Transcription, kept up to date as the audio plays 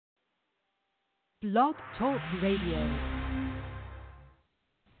Blog Talk Radio.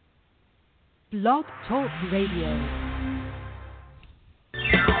 Blog Talk Radio.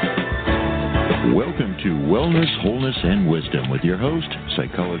 Welcome to Wellness, Wholeness, and Wisdom with your host,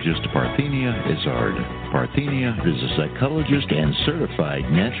 Psychologist Parthenia Izzard. Parthenia is a psychologist and certified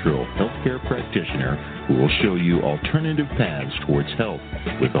natural healthcare practitioner who will show you alternative paths towards health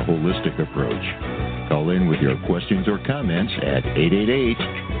with a holistic approach. Call in with your questions or comments at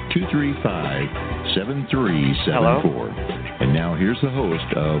 888-235-7374. Hello? And now here's the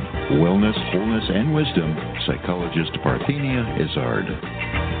host of Wellness, Wholeness, and Wisdom, Psychologist Parthenia Izzard.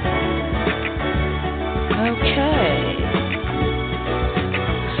 Okay.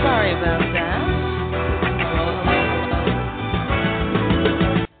 Sorry about that.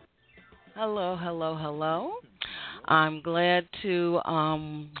 Hello. I'm glad to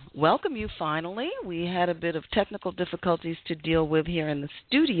welcome you finally. We had a bit of technical difficulties to deal with here in the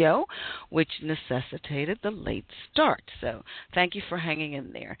studio, which necessitated the late start. So thank you for hanging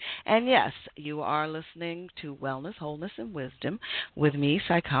in there. And yes, you are listening to Wellness, Wholeness, and Wisdom with me,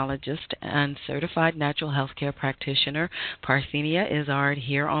 psychologist and certified natural healthcare practitioner, Parthenia Izzard,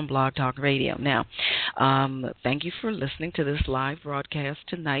 here on Blog Talk Radio. Now, thank you for listening to this live broadcast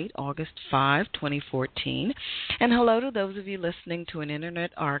tonight, August 5, 2014. And hello to those of you listening to an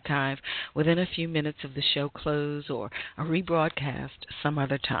internet archive within a few minutes of the show close or a rebroadcast some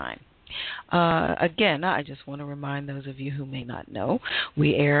other time. Again, I just want to remind those of you who may not know,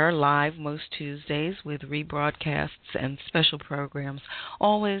 we air live most Tuesdays with rebroadcasts and special programs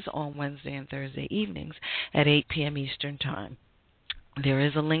always on Wednesday and Thursday evenings at 8 p.m. Eastern Time. There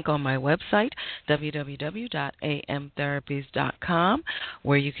is a link on my website, www.amtherapies.com,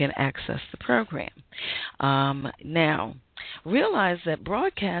 where you can access the program. Now, realize that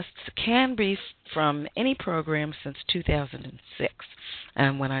broadcasts can be from any program since 2006,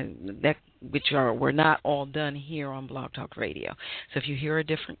 and we're not all done here on Blog Talk Radio. So if you hear a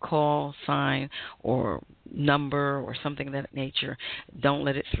different call sign or number or something of that nature, don't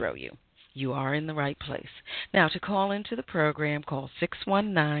let it throw you. You are in the right place. Now, to call into the program, call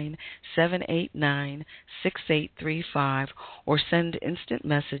 619-789-6835 or send instant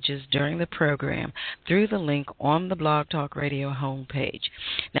messages during the program through the link on the Blog Talk Radio homepage.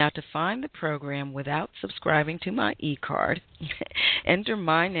 Now, to find the program without subscribing to my e-card, enter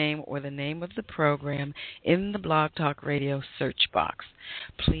my name or the name of the program in the Blog Talk Radio search box.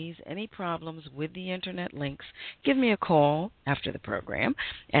 Please, any problems with the internet links, give me a call after the program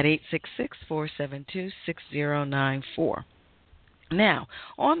at 866-472-6094. Now,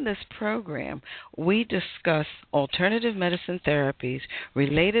 on this program, we discuss alternative medicine therapies,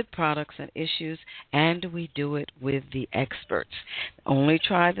 related products and issues, and we do it with the experts. Only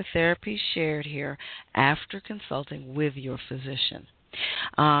try the therapies shared here after consulting with your physician.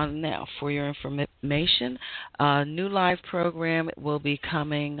 Now, for your information, a new live program will be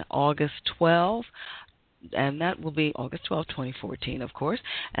coming August 12, and that will be August 12, 2014, of course,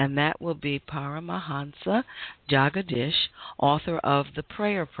 and that will be Paramahansa Jagadish, author of The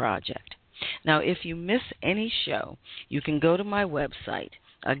Prayer Project. Now, if you miss any show, you can go to my website.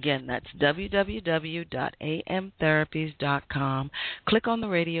 Again, that's www.amtherapies.com. Click on the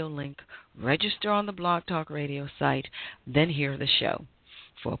radio link, register on the Blog Talk Radio site, then hear the show.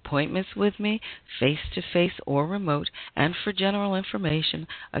 For appointments with me, face-to-face or remote, and for general information,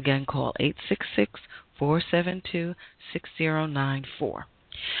 again, call 866-472-6094.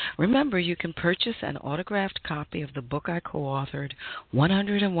 Remember, you can purchase an autographed copy of the book I co-authored,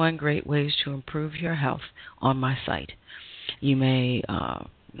 101 Great Ways to Improve Your Health, on my site. You may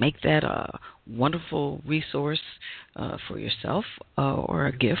make that a wonderful resource for yourself or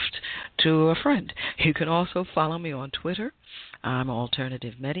a gift to a friend. You can also follow me on Twitter. I'm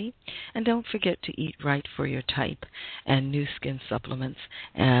Alternative Medi. And don't forget to eat right for your type and new skin supplements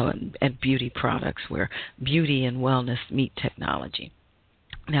and beauty products where beauty and wellness meet technology.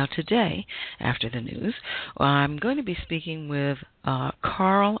 Now today, after the news, I'm going to be speaking with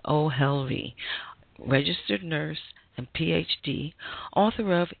Carl O. Helvie, registered nurse and PhD,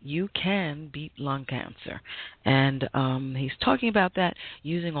 author of You Can Beat Lung Cancer. And he's talking about that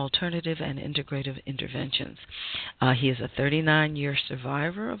using alternative and integrative interventions. He is a 39-year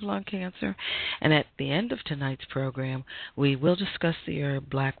survivor of lung cancer. And at the end of tonight's program, we will discuss the herb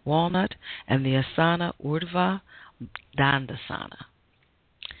black walnut and the asana urdhva dandasana.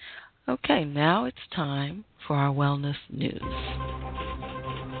 Okay, now it's time for our wellness news.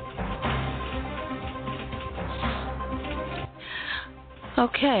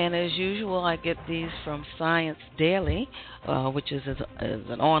 Okay, and as usual, I get these from Science Daily, which is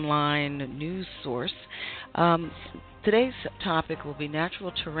an online news source. Today's topic will be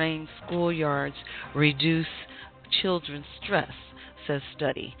natural terrain schoolyards reduce children's stress, says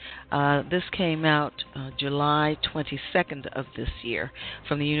study. This came out July 22nd of this year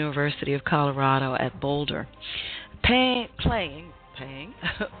from the University of Colorado at Boulder. Playing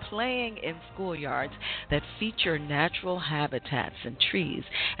in schoolyards that feature natural habitats and trees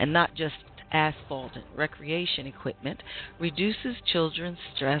and not just asphalt and recreation equipment reduces children's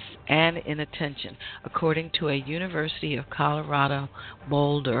stress and inattention, according to a University of Colorado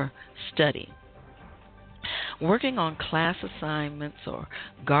Boulder study. Working on class assignments or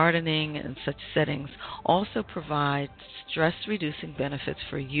gardening in such settings also provides stress-reducing benefits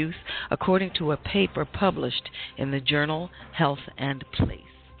for youth, according to a paper published in the journal Health and Place.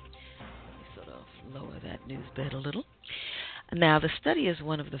 Let me sort of lower that news bed a little. Now, the study is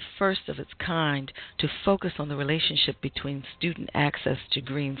one of the first of its kind to focus on the relationship between student access to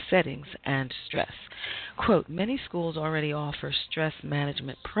green settings and stress. Quote, many schools already offer stress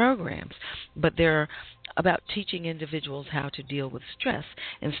management programs, but they're about teaching individuals how to deal with stress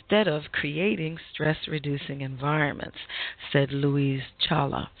instead of creating stress-reducing environments, said Louise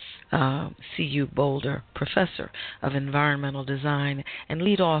Chawla, CU Boulder professor of environmental design and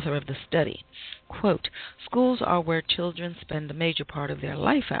lead author of the study. Quote, schools are where children spend a major part of their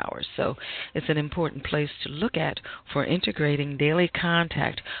life hours, so it's an important place to look at for integrating daily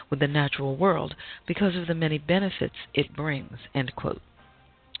contact with the natural world because of the many benefits it brings, end quote.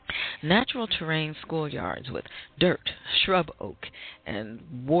 Natural terrain schoolyards with dirt, shrub oak, and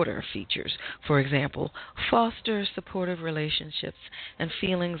water features, for example, foster supportive relationships and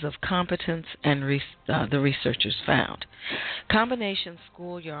feelings of competence, and the researchers found. Combination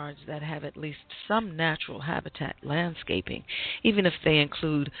schoolyards that have at least some natural habitat landscaping, even if they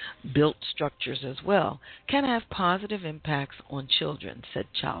include built structures as well, can have positive impacts on children, said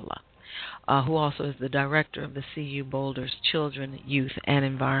Chawla, who also is the director of the CU Boulder's Children, Youth, and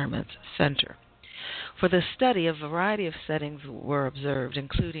Environment Center. For the study, a variety of settings were observed,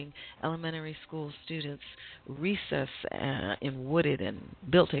 including elementary school students' recess in wooded and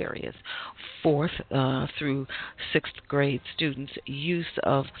built areas, 4th through 6th grade students' use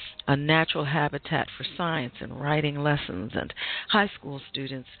of a natural habitat for science and writing lessons, and high school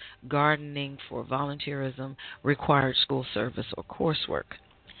students gardening for volunteerism, required school service, or coursework.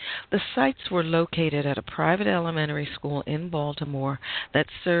 The sites were located at a private elementary school in Baltimore that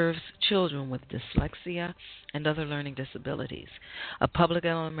serves children with dyslexia and other learning disabilities, a public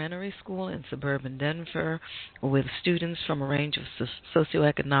elementary school in suburban Denver with students from a range of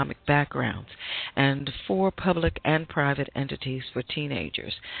socioeconomic backgrounds, and 4 public and private entities for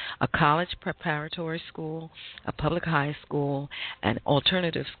teenagers, a college preparatory school, a public high school, an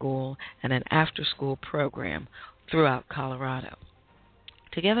alternative school, and an after-school program throughout Colorado.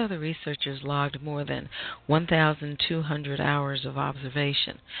 Together, the researchers logged more than 1,200 hours of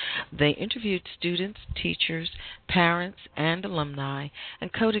observation. They interviewed students, teachers, parents, and alumni,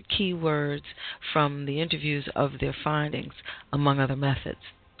 and coded keywords from the interviews of their findings, among other methods.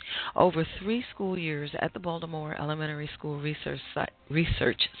 Over 3 school years at the Baltimore Elementary School research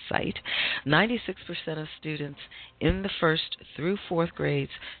site, 96% of students in the 1st through 4th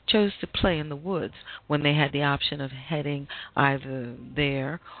grades chose to play in the woods when they had the option of heading either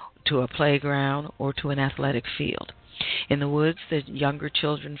there to a playground or to an athletic field. In the woods, the younger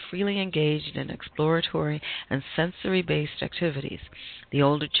children freely engaged in exploratory and sensory-based activities. The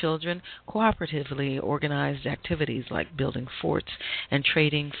older children cooperatively organized activities like building forts and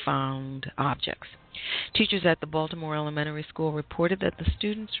trading found objects. Teachers at the Baltimore Elementary School reported that the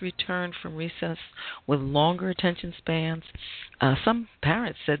students returned from recess with longer attention spans. Some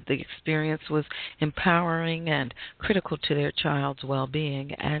parents said the experience was empowering and critical to their child's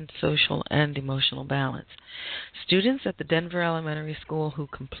well-being and social and emotional balance. Students at the Denver Elementary School who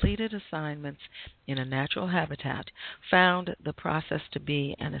completed assignments in a natural habitat found the process to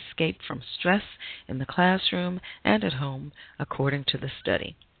be an escape from stress in the classroom and at home, according to the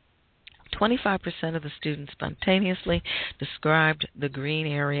study. 25% of the students spontaneously described the green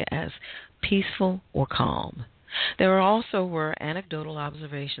area as peaceful or calm. There also were anecdotal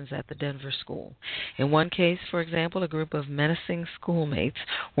observations at the Denver school. In one case, for example, a group of menacing schoolmates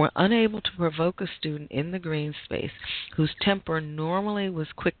were unable to provoke a student in the green space whose temper normally was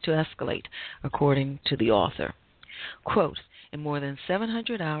quick to escalate, according to the author. Quote, in more than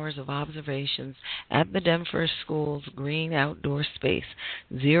 700 hours of observations at the Denver school's green outdoor space,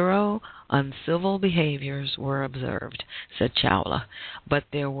 0 uncivil behaviors were observed, said Chawla, but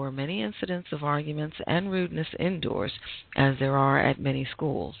there were many incidents of arguments and rudeness indoors, as there are at many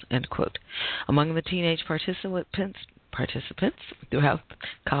schools, end quote. Among the teenage participants throughout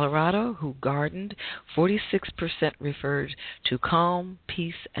Colorado who gardened. 46% referred to calm,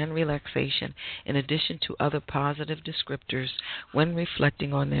 peace, and relaxation, in addition to other positive descriptors when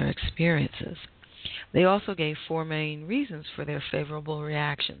reflecting on their experiences. They also gave 4 main reasons for their favorable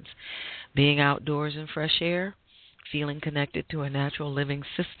reactions: being outdoors in fresh air, feeling connected to a natural living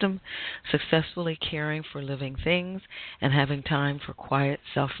system, successfully caring for living things, and having time for quiet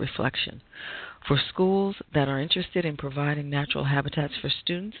self-reflection. For schools that are interested in providing natural habitats for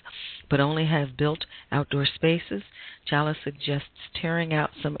students but only have built outdoor spaces, Chalice suggests tearing out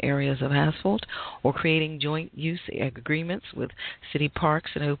some areas of asphalt or creating joint use agreements with city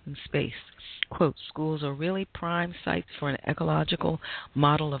parks and open space. Quote, schools are really prime sites for an ecological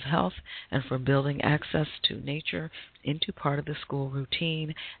model of health and for building access to nature into part of the school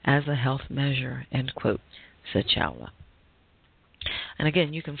routine as a health measure, end quote, said Chawla. And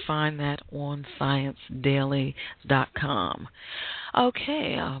again, you can find that on ScienceDaily.com.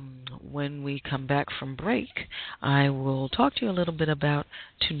 Okay, when we come back from break, I will talk to you a little bit about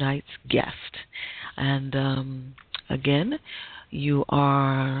tonight's guest. And again, you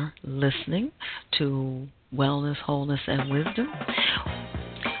are listening to Wellness, Wholeness, and Wisdom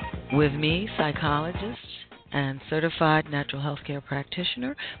with me, psychologist and certified natural health care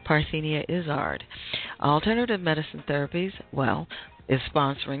practitioner, Parthenia Izzard. Alternative Medicine Therapies, is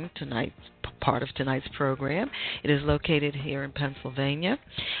sponsoring part of tonight's program. It is located here in Pennsylvania.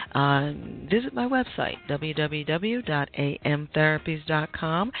 Visit my website,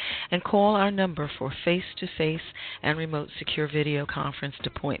 www.amtherapies.com, and call our number for face-to-face and remote secure video conference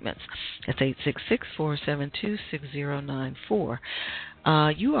appointments. It's 866-472-6094.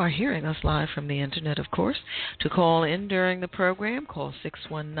 You are hearing us live from the Internet, of course. To call in during the program, call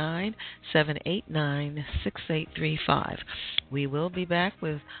 619-789-6835. We will be back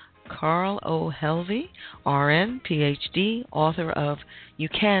with Carl O. Helvie, RN, PhD, author of You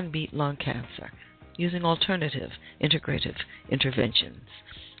Can Beat Lung Cancer, Using Alternative Integrative Interventions.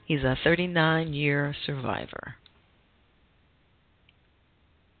 He's a 39-year survivor.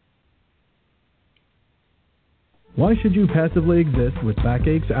 Why should you passively exist with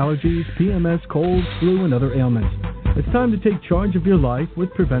backaches, allergies, PMS, colds, flu, and other ailments? It's time to take charge of your life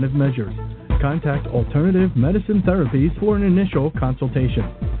with preventive measures. Contact Alternative Medicine Therapies for an initial consultation.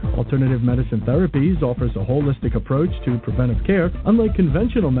 Alternative Medicine Therapies offers a holistic approach to preventive care, unlike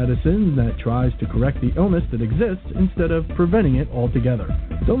conventional medicine that tries to correct the illness that exists instead of preventing it altogether.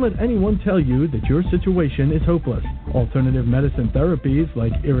 Don't let anyone tell you that your situation is hopeless. Alternative medicine therapies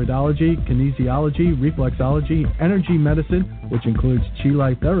like iridology, kinesiology, reflexology, energy medicine, which includes chi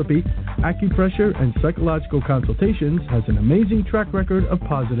light therapy, acupressure, and psychological consultations, has an amazing track record of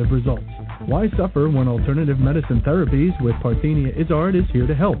positive results. Why suffer when Alternative Medicine Therapies with Parthenia Izzard is here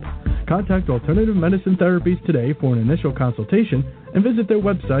to help? Contact Alternative Medicine Therapies today for an initial consultation and visit their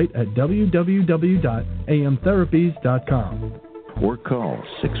website at www.amtherapies.com. Or call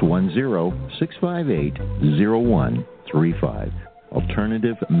 610-658-0135.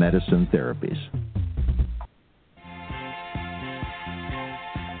 Alternative Medicine Therapies.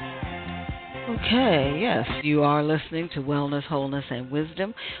 Okay, yes, you are listening to Wellness, Wholeness, and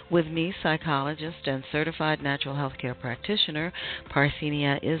Wisdom with me, psychologist and certified natural health care practitioner,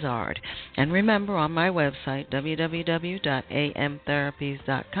 Parthenia Izzard. And remember, on my website,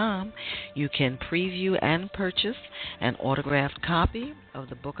 www.amtherapies.com, you can preview and purchase an autographed copy of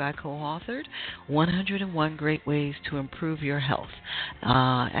the book I co-authored, 101 Great Ways to Improve Your Health.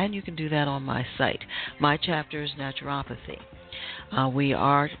 And you can do that on my site. My chapter is naturopathy. We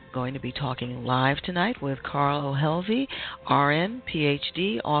are going to be talking live tonight with Carl O. Helvie, RN,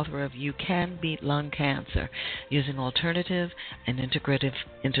 PhD, author of You Can Beat Lung Cancer, Using Alternative and Integrative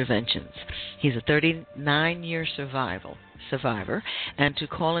Interventions. He's a 39-year survivor. And to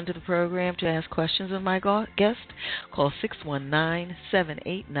call into the program to ask questions of my guest, call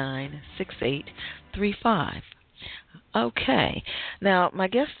 619-789-6835. Okay. Now, my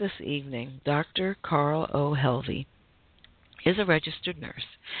guest this evening, Dr. Carl O. Helvie, is a registered nurse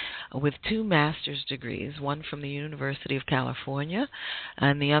with 2 master's degrees, one from the University of California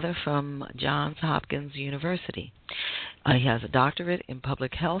and the other from Johns Hopkins University. He has a doctorate in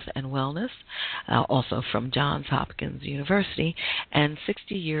public health and wellness, also from Johns Hopkins University, and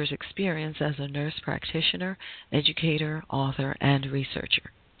 60 years experience as a nurse practitioner, educator, author, and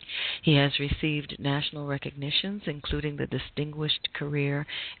researcher. He has received national recognitions, including the Distinguished Career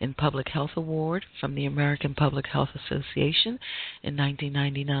in Public Health Award from the American Public Health Association in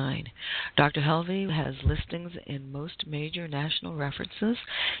 1999. Dr. Helvie has listings in most major national references,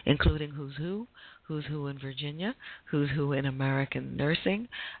 including Who's Who, Who's Who in Virginia, Who's Who in American Nursing,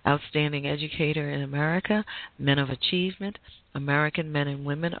 Outstanding Educator in America, Men of Achievement, American Men and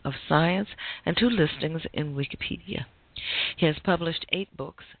Women of Science, and 2 listings in Wikipedia. He has published 8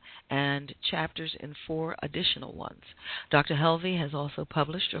 books and chapters in 4 additional ones. Dr. Helvie has also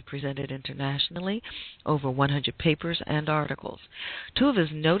published or presented internationally over 100 papers and articles. 2 of his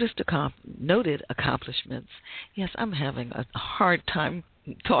noted accomplishments, yes, I'm having a hard time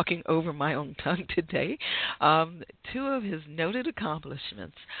talking over my own tongue today. 2 of his noted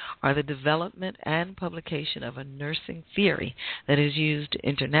accomplishments are the development and publication of a nursing theory that is used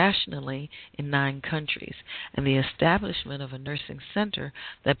internationally in 9 countries, and the establishment of a nursing center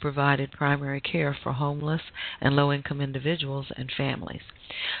that provided primary care for homeless and low-income individuals and families.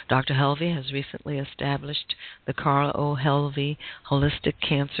 Dr. Helvie has recently established the Carl O. Helvie Holistic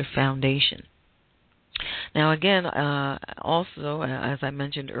Cancer Foundation. Now, again, also, as I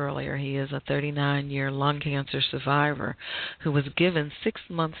mentioned earlier, he is a 39-year lung cancer survivor who was given 6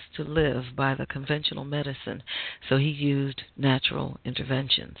 months to live by the conventional medicine, so he used natural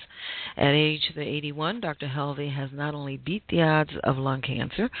interventions. At age 81, Dr. Helvie has not only beat the odds of lung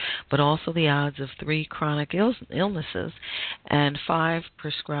cancer, but also the odds of 3 chronic illnesses and 5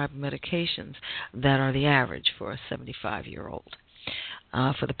 prescribed medications that are the average for a 75-year-old.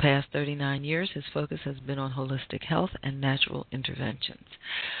 For the past 39 years, his focus has been on holistic health and natural interventions.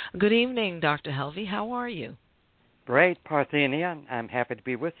 Good evening, Dr. Helvie. How are you? Great, Parthenia. I'm happy to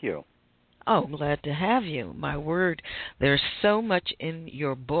be with you. Oh, glad to have you. My word, there's so much in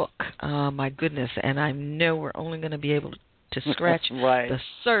your book. My goodness, and I know we're only going to be able to scratch right. the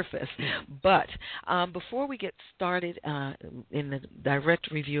surface. But before we get started in the direct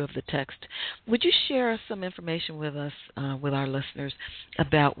review of the text, would you share some information with us, with our listeners,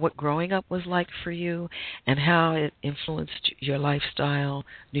 about what growing up was like for you and how it influenced your lifestyle,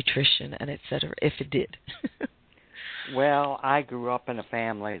 nutrition, and et cetera, if it did? Well, I grew up in a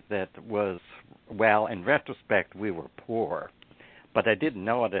family that was, well, in retrospect, we were poor, but I didn't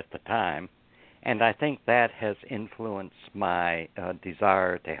know it at the time. And I think that has influenced my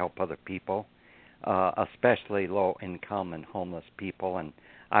desire to help other people, especially low-income and homeless people. And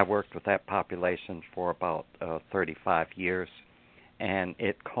I worked with that population for about 35 years. And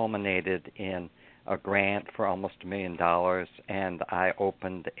it culminated in a grant for almost $1 million. And I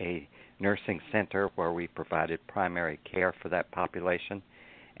opened a nursing center where we provided primary care for that population.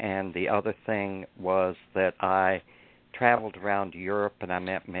 And the other thing was that I traveled around Europe, and I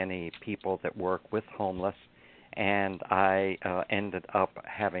met many people that work with homeless, and I ended up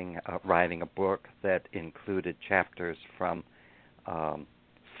writing a book that included chapters from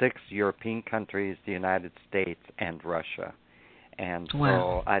 6 European countries, the United States, and Russia. And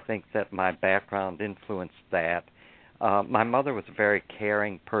wow. So I think that my background influenced that. My mother was a very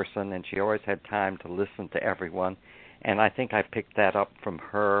caring person, and she always had time to listen to everyone, and I think I picked that up from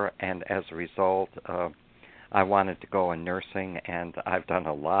her, and as a result, I wanted to go in nursing, and I've done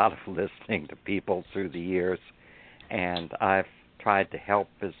a lot of listening to people through the years, and I've tried to help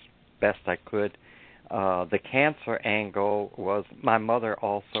as best I could. The cancer angle was, my mother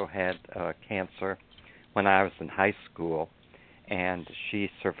also had cancer when I was in high school, and she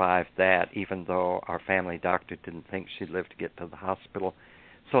survived that, even though our family doctor didn't think she'd live to get to the hospital.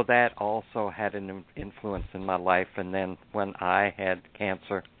 So that also had an influence in my life, and then when I had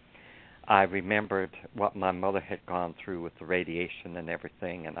cancer, I remembered what my mother had gone through with the radiation and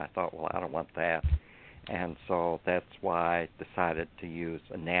everything, and I thought, well, I don't want that. And so that's why I decided to use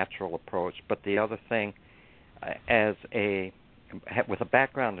a natural approach. But the other thing, with a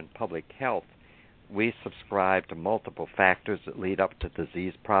background in public health, we subscribe to multiple factors that lead up to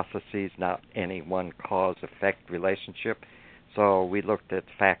disease processes, not any one cause-effect relationship. So we looked at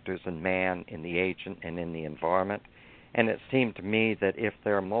factors in man, in the agent, and in the environment. And it seemed to me that if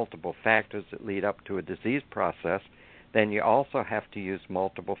there are multiple factors that lead up to a disease process, then you also have to use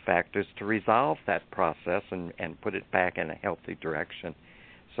multiple factors to resolve that process and put it back in a healthy direction.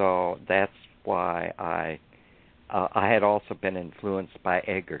 So that's why I had also been influenced by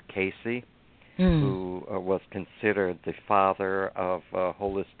Edgar Cayce, who was considered the father of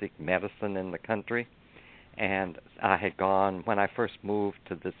holistic medicine in the country. And I had gone, when I first moved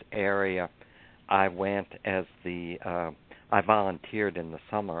to this area, I went as I volunteered in the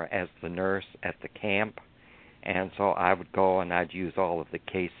summer as the nurse at the camp, and so I would go and I'd use all of the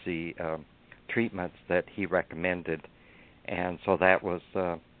Cayce treatments that he recommended, and so that was,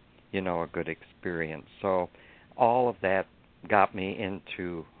 a good experience. So all of that got me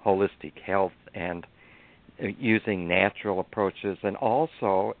into holistic health and using natural approaches, and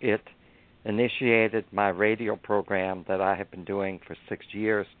also it initiated my radio program that I have been doing for 6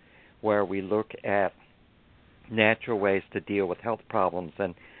 years, where we look at natural ways to deal with health problems.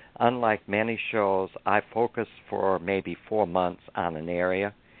 And unlike many shows, I focus for maybe 4 months on an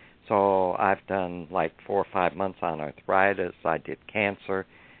area. So I've done like 4 or 5 months on arthritis. I did cancer.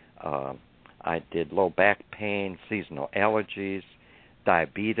 I did low back pain, seasonal allergies,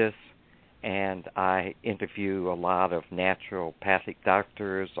 diabetes, and I interview a lot of naturopathic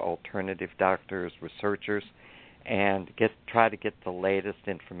doctors, alternative doctors, researchers, and try to get the latest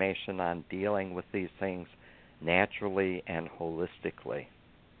information on dealing with these things naturally and holistically.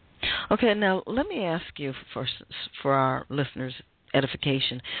 Okay, now let me ask you for our listeners'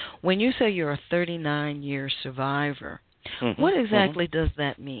 edification. When you say you're a 39-year survivor, what exactly does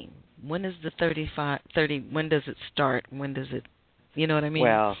that mean? When is the 30, when does it start? When does it, you know what I mean?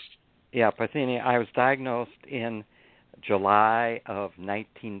 Well, yeah, Parthenia, I was diagnosed in July of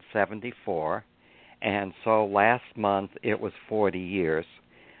 1974, and so last month it was 40 years.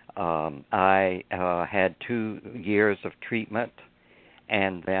 I had 2 years of treatment,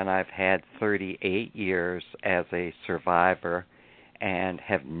 and then I've had 38 years as a survivor and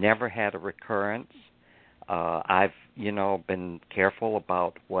have never had a recurrence. I've, been careful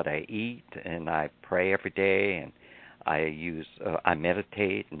about what I eat, and I pray every day, and I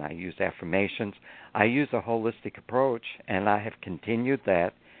meditate, and I use affirmations. I use a holistic approach, and I have continued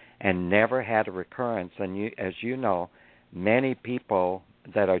that and never had a recurrence. And as you know, many people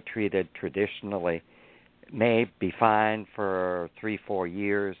that are treated traditionally may be fine for 3-4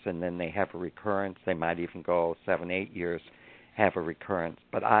 years, and then they have a recurrence. They might even go 7-8 years, have a recurrence.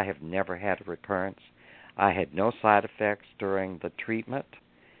 But I have never had a recurrence. I had no side effects during the treatment.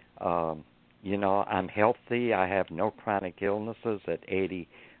 I'm healthy. I have no chronic illnesses at 80.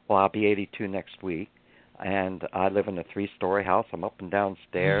 Well, I'll be 82 next week. And I live in a 3-story house. I'm up and down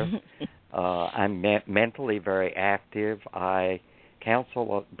stairs. I'm mentally very active. I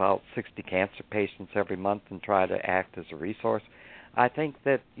counsel about 60 cancer patients every month and try to act as a resource. I think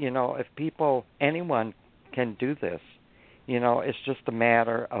that, if anyone can do this, it's just a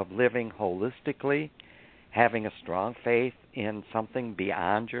matter of living holistically, having a strong faith in something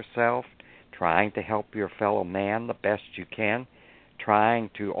beyond yourself, trying to help your fellow man the best you can, trying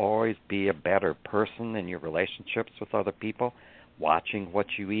to always be a better person in your relationships with other people, watching what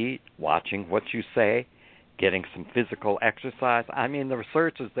you eat, watching what you say, getting some physical exercise. I mean, the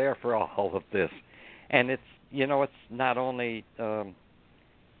research is there for all of this. And it's not only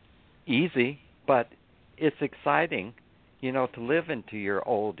easy, but it's exciting, to live into your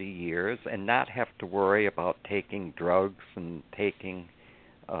older years and not have to worry about taking drugs and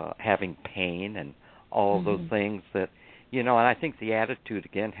having pain and all of those things that, and I think the attitude,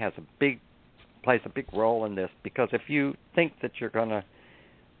 again, plays a big role in this, because if you think that you're going to,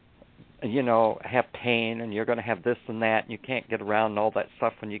 have pain and you're going to have this and that and you can't get around all that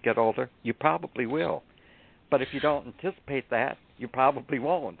stuff when you get older, you probably will. But if you don't anticipate that, you probably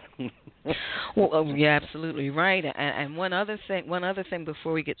won't. Well, you're absolutely right. And one other thing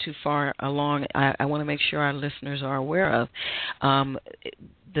before we get too far along, I want to make sure our listeners are aware of.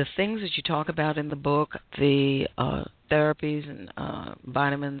 The things that you talk about in the book, the therapies and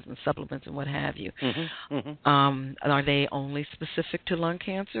vitamins and supplements and what have you, are they only specific to lung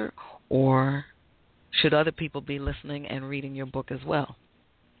cancer, or should other people be listening and reading your book as well?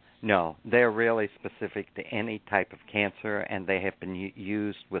 No, they're really specific to any type of cancer, and they have been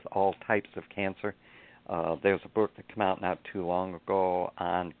used with all types of cancer. There's a book that came out not too long ago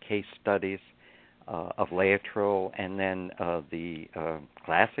on case studies of Laetrile, and then the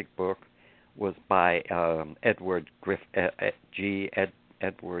classic book was by Edward Griffin,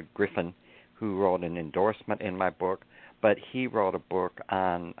 who wrote an endorsement in my book, but he wrote a book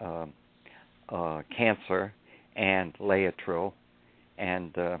on cancer and Laetrile,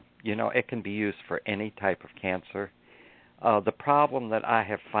 and it can be used for any type of cancer. The problem that I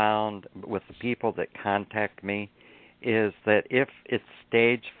have found with the people that contact me is that if it's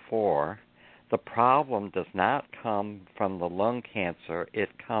stage 4, the problem does not come from the lung cancer. It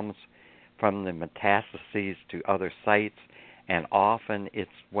comes from the metastases to other sites, and often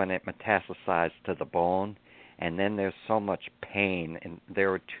it's when it metastasizes to the bone, and then there's so much pain. And there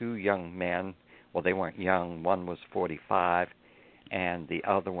were 2 young men. Well, they weren't young. One was 45, and the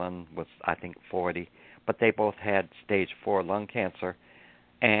other one was, I think, 40. But they both had stage 4 lung cancer,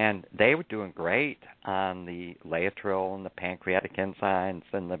 and they were doing great on the Laetrile and the pancreatic enzymes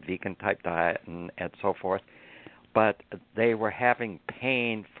and the vegan-type diet and so forth. But they were having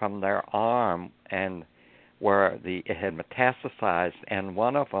pain from their arm and where it had metastasized, and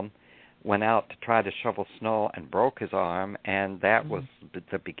one of them went out to try to shovel snow and broke his arm, and that was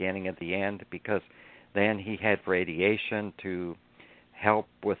the beginning of the end, because then he had radiation to help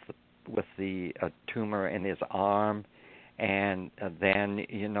with with the tumor in his arm, and then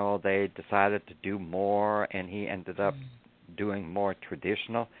they decided to do more, and he ended up doing more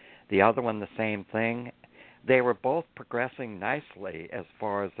traditional. The other one, the same thing. They were both progressing nicely as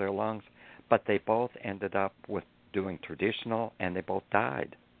far as their lungs, but they both ended up with doing traditional, and they both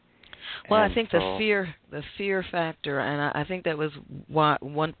died. Well, and I think so, the fear factor, and I think that was what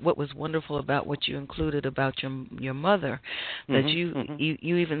was wonderful about what you included about your mother, that you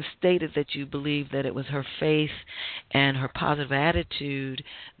even stated that you believed that it was her faith and her positive attitude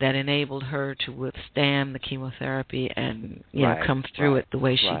that enabled her to withstand the chemotherapy and come through it the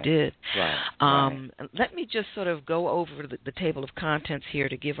way she did. Let me just sort of go over the table of contents here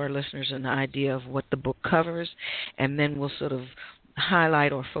to give our listeners an idea of what the book covers, and then we'll sort of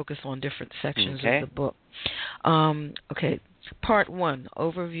highlight or focus on different sections of the book. Part 1,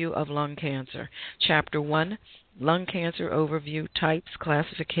 Overview of Lung Cancer. Chapter 1, Lung Cancer Overview, Types,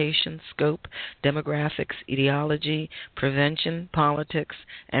 Classification, Scope, Demographics, Etiology, Prevention, Politics,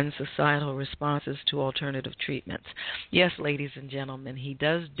 and Societal Responses to Alternative Treatments. Yes, ladies and gentlemen, he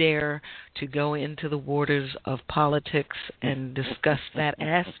does dare to go into the waters of politics and discuss that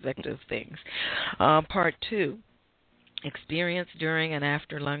aspect of things. Part 2, Experience during and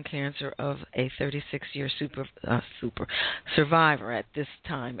after lung cancer of a 36-year survivor at this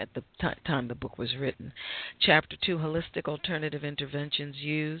time, at the time the book was written. Chapter 2, Holistic Alternative Interventions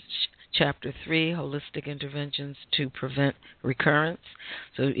Used. Chapter 3, Holistic Interventions to Prevent Recurrence.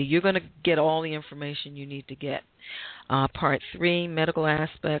 So you're going to get all the information you need to get. Part 3, Medical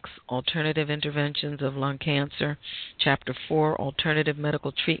Aspects, Alternative Interventions of Lung Cancer. Chapter 4, Alternative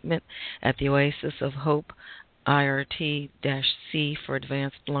Medical Treatment at the Oasis of Hope, IRT-C for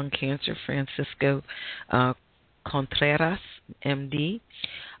Advanced Lung Cancer, Francisco Contreras, MD.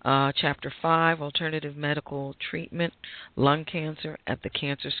 Chapter 5, Alternative Medical Treatment, Lung Cancer at the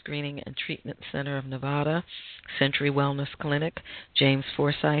Cancer Screening and Treatment Center of Nevada, Century Wellness Clinic, James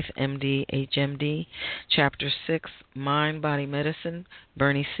Forsyth, MD, HMD. Chapter 6, Mind Body Medicine,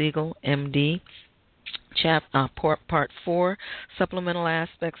 Bernie Siegel, MD. Part 4, Supplemental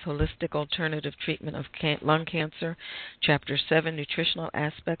Aspects, Holistic Alternative Treatment of Lung Cancer. Chapter 7, Nutritional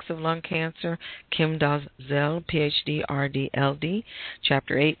Aspects of Lung Cancer, Kim Dazell, PhD, RD, LD.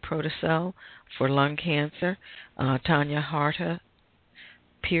 Chapter 8, Protocell for Lung Cancer, Tanya Harta,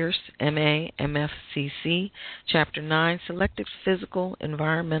 Pierce, MA, MFCC. Chapter 9, Selective Physical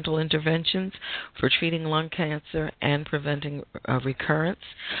Environmental Interventions for Treating Lung Cancer and Preventing Recurrence.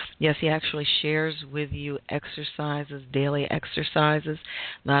 Yes, he actually shares with you exercises, daily exercises,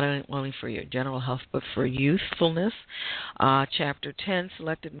 not only for your general health, but for youthfulness. Chapter 10,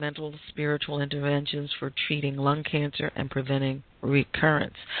 Selected Mental Spiritual Interventions for Treating Lung Cancer and Preventing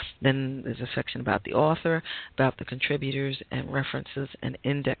Recurrence. Then there's a section about the author, about the contributors and references and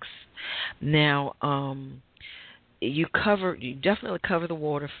index. Now, you definitely cover the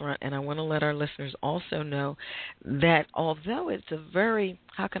waterfront, and I want to let our listeners also know that although it's a very,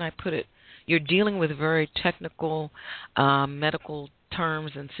 how can I put it, you're dealing with very technical medical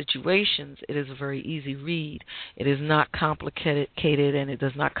terms and situations, it is a very easy read. It is not complicated, and it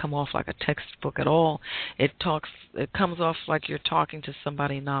does not come off like a textbook at all. It comes off like you're talking to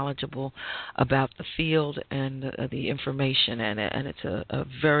somebody knowledgeable about the field and the information, and it's a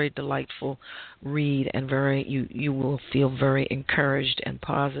very delightful read, and you will feel very encouraged and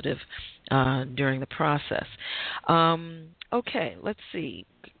positive during the process. Okay, let's see.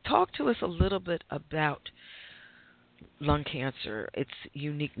 Talk to us a little bit about lung cancer, its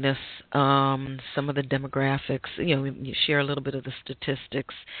uniqueness, some of the demographics. You share a little bit of the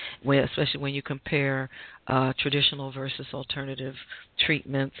statistics, especially when you compare traditional versus alternative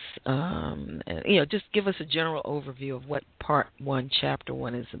treatments. Just give us a general overview of what Part 1, Chapter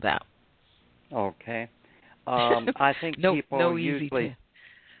 1 is about. Okay. I think people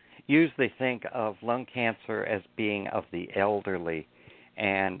usually think of lung cancer as being of the elderly.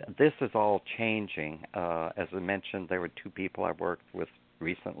 And this is all changing. As I mentioned, there were 2 people I worked with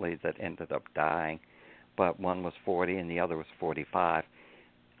recently that ended up dying, but one was 40 and the other was 45.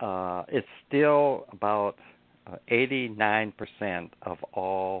 It's still about 89% of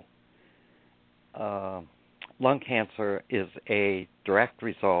all lung cancer is a direct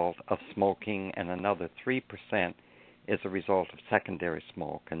result of smoking, and another 3% is a result of secondary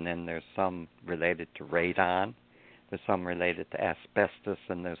smoke. And then there's some related to radon. There's some related to asbestos,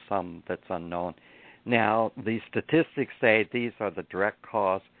 and there's some that's unknown. Now, the statistics say these are the direct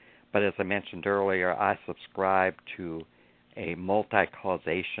cause, but as I mentioned earlier, I subscribe to a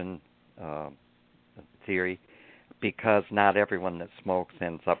multi-causation theory, because not everyone that smokes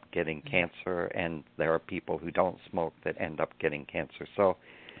ends up getting cancer, and there are people who don't smoke that end up getting cancer. So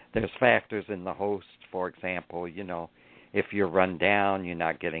there's factors in the host, for example, you know, if you're run down, you're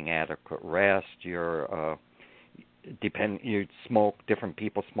not getting adequate rest, you smoke, different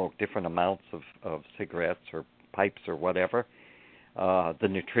people smoke different amounts of cigarettes or pipes or whatever. The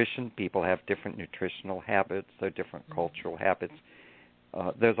nutrition, people have different nutritional habits, there are different cultural habits.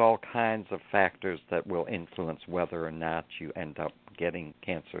 There's all kinds of factors that will influence whether or not you end up getting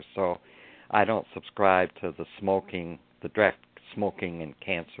cancer. So I don't subscribe to the direct smoking and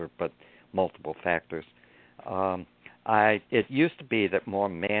cancer, but multiple factors. It used to be that more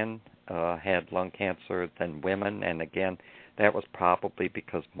men had lung cancer than women, and again, that was probably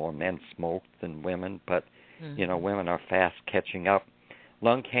because more men smoked than women, but you know, women are fast catching up.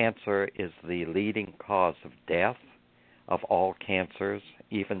 Lung cancer is the leading cause of death of all cancers,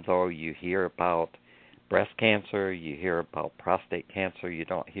 even though you hear about breast cancer, you hear about prostate cancer, you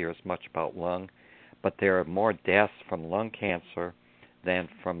don't hear as much about lung, but there are more deaths from lung cancer than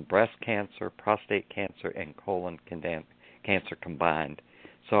from breast cancer, prostate cancer, and colon cancer combined.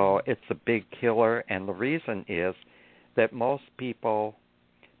 So it's a big killer, and the reason is that most people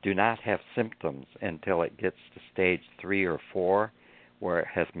do not have symptoms until it gets to stage 3 or 4, where it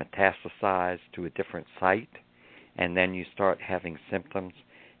has metastasized to a different site, and then you start having symptoms.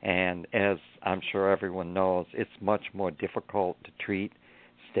 And as I'm sure everyone knows, it's much more difficult to treat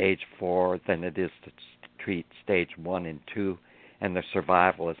stage 4 than it is to treat stage 1 and 2, and the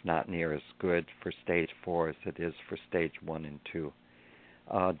survival is not near as good for stage 4 as it is for stage 1 and 2.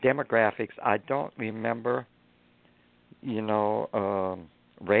 Demographics, I don't remember,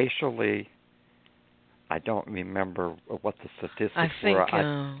 racially, I don't remember what the statistics were.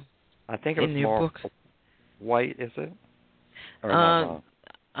 I think it was more book. White, is it? Or not?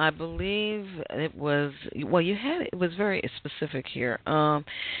 I believe it was, well, it was very specific here.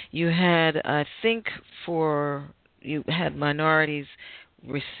 You had, I think you had minorities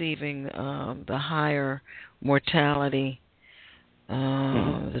receiving the higher mortality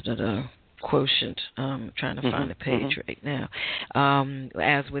quotient. I'm trying to find the page right now,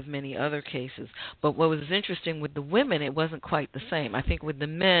 as with many other cases. But what was interesting with the women, it wasn't quite the same. I think with the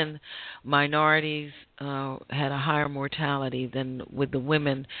men, minorities had a higher mortality than with the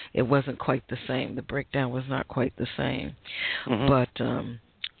women. It wasn't quite the same. The breakdown was not quite the same. But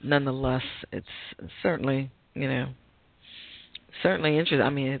nonetheless, it's certainly, certainly interesting. I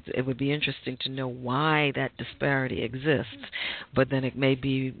mean, it would be interesting to know why that disparity exists, but then it may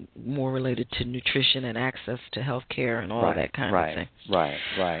be more related to nutrition and access to health care and all that kind of thing.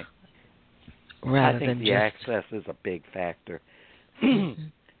 Right. Rather I think the access is a big factor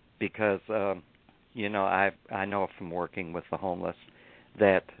because, I know from working with the homeless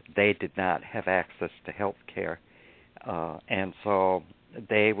that they did not have access to health care, and so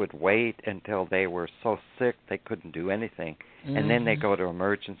they would wait until they were so sick they couldn't do anything, and then they go to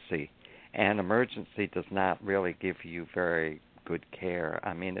emergency, and emergency does not really give you very good care.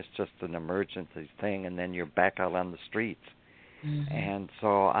 I mean, it's just an emergency thing, and then you're back out on the streets. And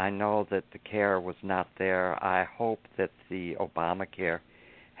so I know that the care was not there. I hope that the Obamacare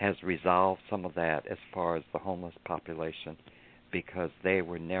has resolved some of that as far as the homeless population, because they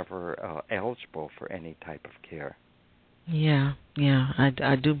were never eligible for any type of care. Yeah,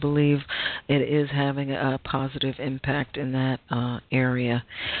 I do believe it is having a positive impact in that area.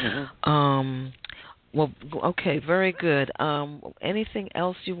 Well, okay, very good. Anything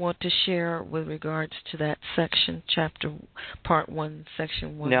else you want to share with regards to that section, chapter, part 1,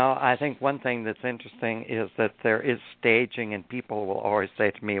 section 1? No, I think one thing that's interesting is that there is staging, and people will always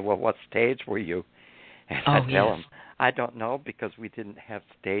say to me, well, what stage were you? And I tell them, I don't know, because we didn't have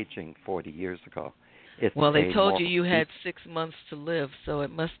staging 40 years ago. Well, they told you had 6 months to live, so it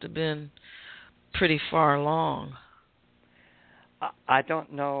must have been pretty far along. I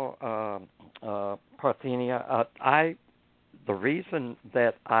don't know, Parthenia. The reason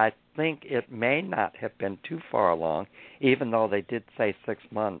that I think it may not have been too far along, even though they did say 6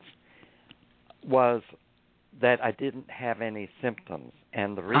 months, was that I didn't have any symptoms.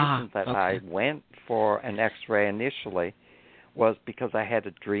 And the reason that I went for an X-ray initially was because I had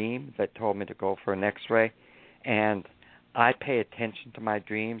a dream that told me to go for an X-ray, and I pay attention to my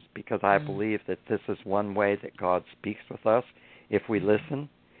dreams because I believe that this is one way that God speaks with us if we listen.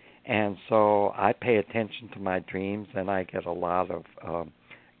 And so I pay attention to my dreams, and I get a lot of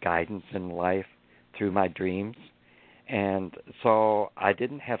guidance in life through my dreams. And so I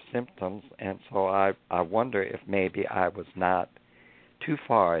didn't have symptoms, and so I wonder if maybe I was not too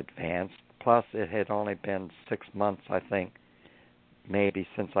far advanced. Plus, it had only been 6 months, I think, maybe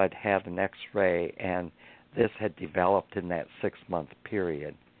since I'd had an X-ray, and this had developed in that 6-month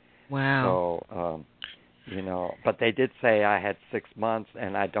period. Wow. So, But they did say I had 6 months,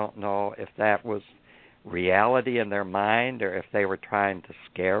 and I don't know if that was reality in their mind or if they were trying to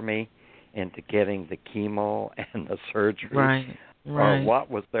scare me into getting the chemo and the surgery. Right. Or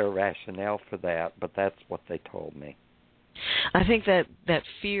what was their rationale for that, but that's what they told me. I think that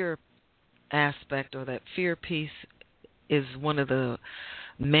fear aspect or that fear piece is one of the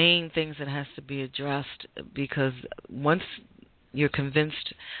main things that has to be addressed, because once you're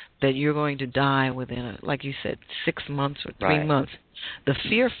convinced that you're going to die within, like you said, 6 months or 3 months, the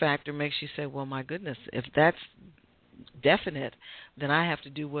fear factor makes you say, well, my goodness, if that's definite, then I have to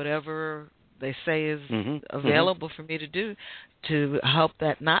do whatever they say is available for me to do to help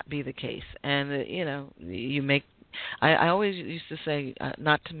that not be the case. And, you make, I always used to say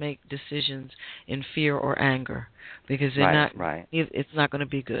not to make decisions in fear or anger, because they're it's not going to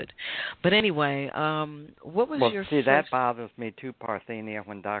be good. But anyway, what was your first... that bothers me too, Parthenia,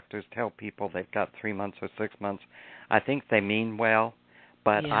 when doctors tell people they've got 3 months or 6 months. I think they mean well,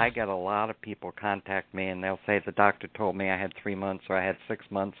 but I get a lot of people contact me, and they'll say the doctor told me I had 3 months or I had 6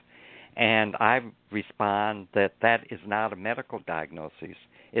 months. And I respond that is not a medical diagnosis.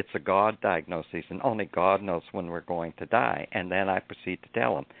 It's a God diagnosis, and only God knows when we're going to die. And then I proceed to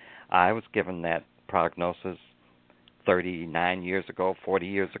tell them, I was given that prognosis 39 years ago, 40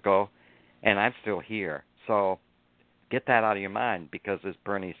 years ago, and I'm still here. So get that out of your mind, because as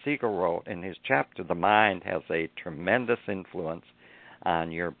Bernie Siegel wrote in his chapter, the mind has a tremendous influence on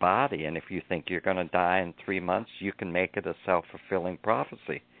your body. And if you think you're going to die in 3 months, you can make it a self-fulfilling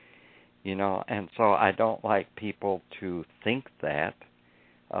prophecy. And so I don't like people to think that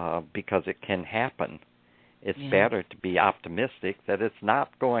because it can happen. It's better to be optimistic that it's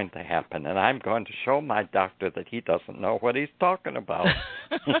not going to happen, and I'm going to show my doctor that he doesn't know what he's talking about.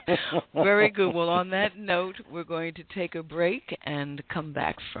 Very good. Well, on that note, we're going to take a break and come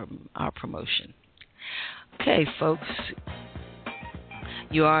back from our promotion. Okay, folks.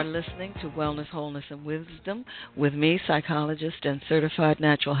 You are listening to Wellness, Wholeness, and Wisdom with me, psychologist and certified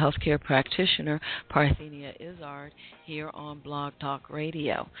natural health care practitioner, Parthenia Izzard, here on Blog Talk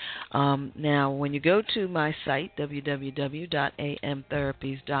Radio. Now, when you go to my site,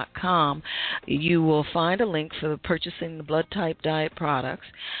 www.amtherapies.com, you will find a link for purchasing the blood type diet products,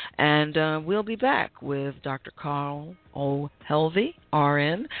 and we'll be back with Dr. Carl O. Helvie,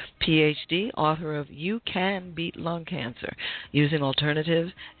 RN, PhD, author of You Can Beat Lung Cancer Using Alternative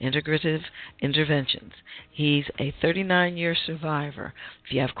Integrative Interventions. He's a 39-year survivor.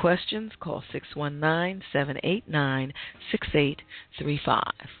 If you have questions, call 619-789-6835.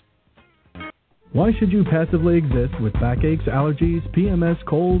 Why should you passively exist with backaches, allergies, PMS,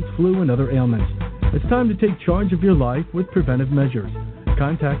 colds, flu, and other ailments? It's time to take charge of your life with preventive measures.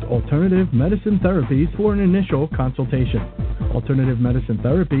 Contact Alternative Medicine Therapies for an initial consultation. Alternative Medicine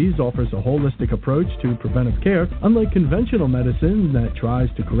Therapies offers a holistic approach to preventive care, unlike conventional medicine that tries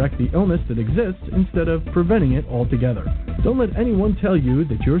to correct the illness that exists instead of preventing it altogether. Don't let anyone tell you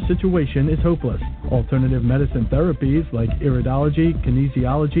that your situation is hopeless. Alternative medicine therapies like iridology,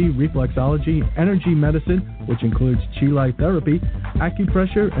 kinesiology, reflexology, energy medicine, which includes chi light therapy,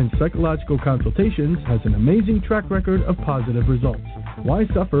 acupressure, and psychological consultations, has an amazing track record of positive results. Why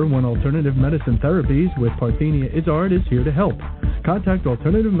suffer when Alternative Medicine Therapies with Parthenia Izzard is here to help? Contact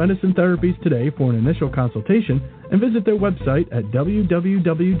Alternative Medicine Therapies today for an initial consultation and visit their website at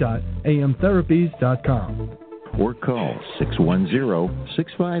www.amtherapies.com. Or call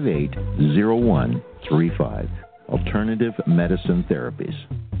 610-658-0135. Alternative Medicine Therapies.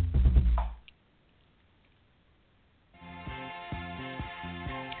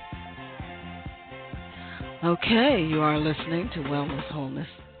 Okay, you are listening to Wellness, Wholeness,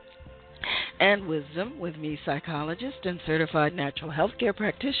 and Wisdom with me, psychologist and certified natural health care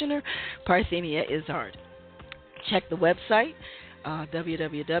practitioner, Parthenia Izzard. Check the website,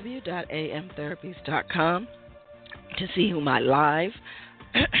 www.amtherapies.com, to see who my live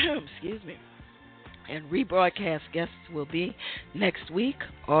excuse me, and rebroadcast guests will be next week,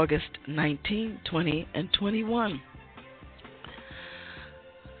 August 19, 20, and 21.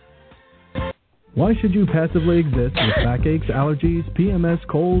 Why should you passively exist with backaches, allergies, PMS,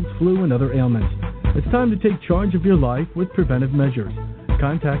 colds, flu, and other ailments? It's time to take charge of your life with preventive measures.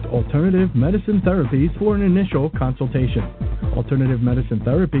 Contact Alternative Medicine Therapies for an initial consultation. Alternative Medicine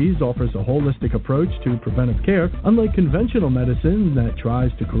Therapies offers a holistic approach to preventive care, unlike conventional medicine that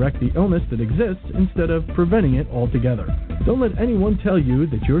tries to correct the illness that exists instead of preventing it altogether. Don't let anyone tell you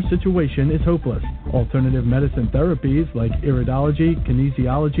that your situation is hopeless. Alternative medicine therapies like iridology,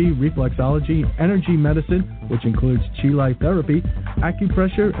 kinesiology, reflexology, energy medicine, which includes chi light therapy,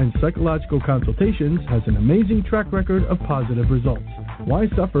 acupressure, and psychological consultations, has an amazing track record of positive results. Why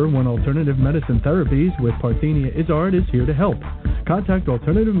suffer when alternative medicine therapies with Parthenia Izzard is here to help? Contact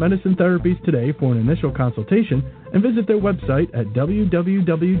Alternative Medicine Therapies today for an initial consultation and visit their website at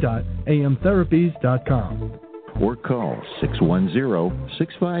www.amtherapies.com. Or call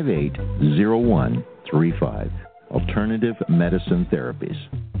 610-658-0135. Alternative Medicine Therapies.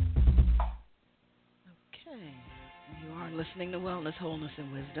 Okay. You are listening to Wellness, Wholeness,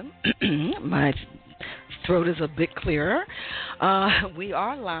 and Wisdom. My throat is a bit clearer. We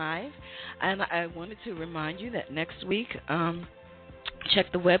are live, and I wanted to remind you that next week,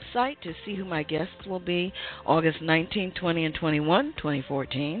 check the website to see who my guests will be, August 19, 20, and 21,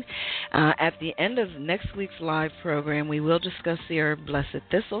 2014. At the end of next week's live program, we will discuss the herb Blessed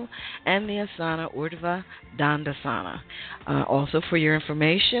Thistle and the asana Urdhva Dandasana. Also, for your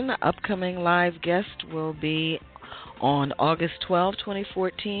information, upcoming live guest will be on August 12,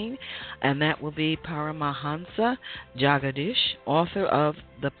 2014, and that will be Paramahansa Jagadish, author of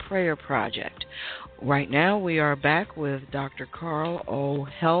The Prayer Project. Right now, we are back with Dr. Carl O.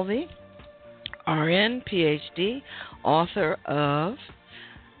 Helvie, RN, PhD, author of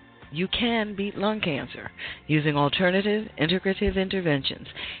You Can Beat Lung Cancer, Using Alternative Integrative Interventions.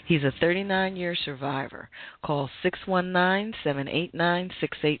 He's a 39-year survivor. Call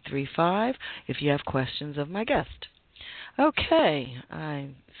 619-789-6835 if you have questions of my guest. Okay, I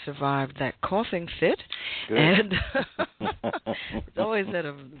survived that coughing fit. Good. And it's always at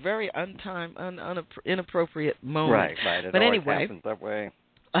a very inappropriate moment. Right. It but always anyway, happens that way.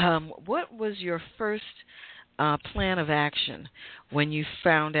 what was your first plan of action when you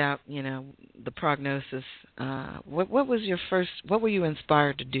found out, the prognosis? What was your first? What were you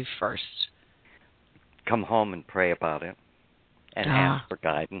inspired to do first? Come home and pray about it, and ask for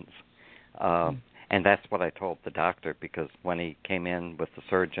guidance. And that's what I told the doctor, because when he came in with the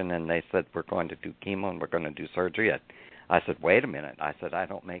surgeon and they said, we're going to do chemo and we're going to do surgery, I said, wait a minute. I said, I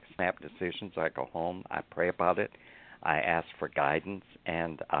don't make snap decisions. I go home, I pray about it, I ask for guidance,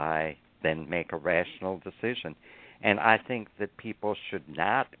 and I then make a rational decision. And I think that people should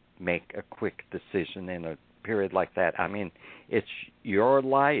not make a quick decision in a period like that. I mean, it's your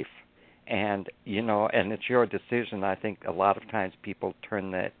life, and, and it's your decision. I think a lot of times people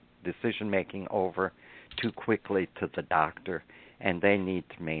turn that decision-making over too quickly to the doctor, and they need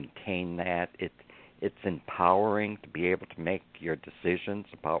to maintain that. It's empowering to be able to make your decisions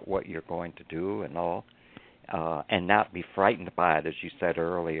about what you're going to do and all, and not be frightened by it, as you said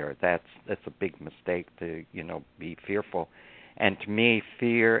earlier. That's a big mistake to, be fearful. And to me,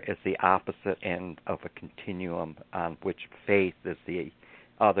 fear is the opposite end of a continuum on which faith is the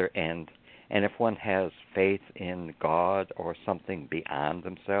other end. And if one has faith in God or something beyond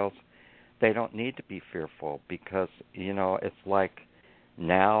themselves, they don't need to be fearful, because, it's like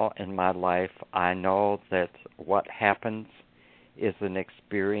now in my life, I know that what happens is an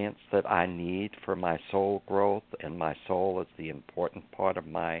experience that I need for my soul growth, and my soul is the important part of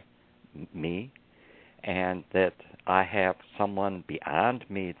me, and that I have someone beyond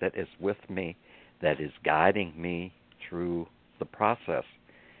me that is with me, that is guiding me through the process.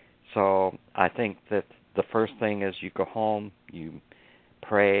 So I think that the first thing is you go home, you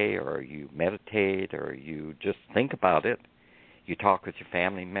pray, or you meditate, or you just think about it. You talk with your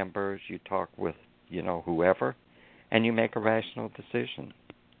family members, you talk with, whoever, and you make a rational decision.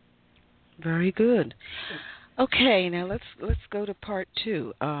 Very good. Okay, now let's go to part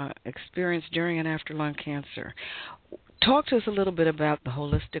 2, experience during and after lung cancer. Talk to us a little bit about the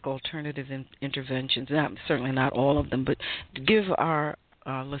holistic alternative interventions. Certainly not all of them, but give our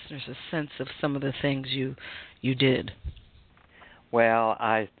listeners a sense of some of the things you did. Well,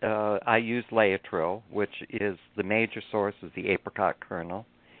 I use Laetrile, which is the major source is the apricot kernel,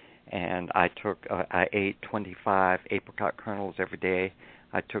 and I ate 25 apricot kernels every day.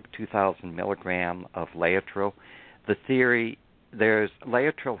 I took 2,000 milligram of Laetrile. The theory,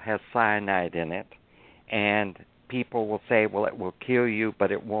 Laetrile has cyanide in it, and people will say, well, it will kill you,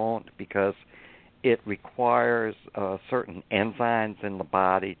 but it won't, because it requires certain enzymes in the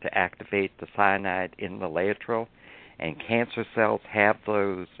body to activate the cyanide in the Laetrile, and cancer cells have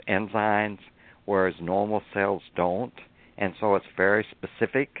those enzymes, whereas normal cells don't, and so it's very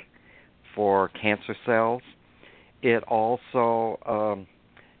specific for cancer cells. It also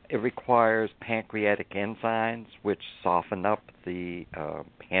it requires pancreatic enzymes, which soften up the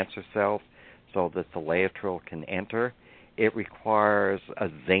cancer cells so that the Laetrile can enter. It requires a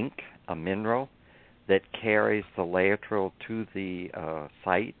zinc, a mineral, that carries the Laetrile to the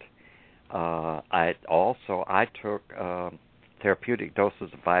site. I took therapeutic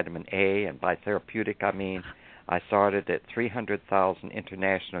doses of vitamin A, and by therapeutic I mean I started at 300,000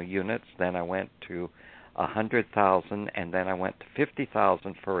 international units, then I went to 100,000, and then I went to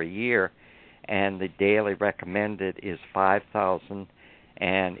 50,000 for a year, and the daily recommended is 5,000,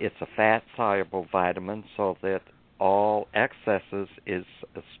 and it's a fat-soluble vitamin so that all excesses is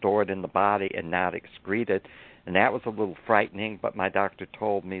stored in the body and not excreted. And that was a little frightening, but my doctor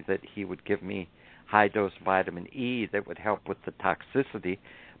told me that he would give me high-dose vitamin E that would help with the toxicity,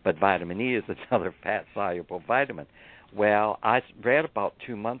 but vitamin E is another fat-soluble vitamin. Well, I read about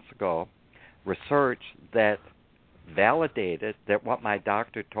 2 months ago research that validated that what my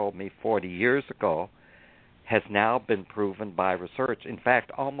doctor told me 40 years ago has now been proven by research. In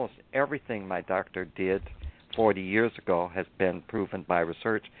fact, almost everything my doctor did 40 years ago has been proven by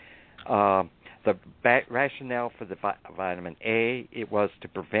research. The rationale for the vitamin A, it was to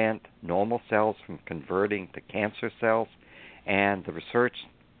prevent normal cells from converting to cancer cells, and the research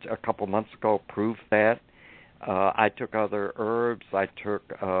a couple months ago proved that. I took other herbs, I took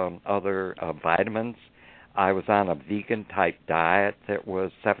other vitamins. I was on a vegan-type diet that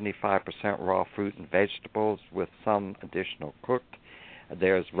was 75% raw fruit and vegetables with some additional cooked.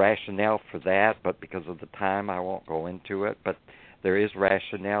 There's rationale for that, but because of the time, I won't go into it. But there is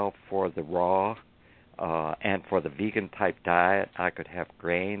rationale for the raw and for the vegan-type diet. I could have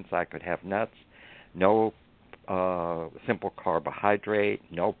grains, I could have nuts, no simple carbohydrate,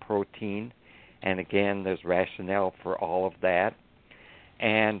 no protein. And again, there's rationale for all of that.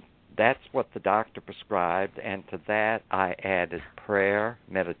 And that's what the doctor prescribed. And to that, I added prayer,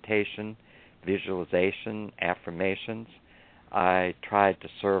 meditation, visualization, affirmations. I tried to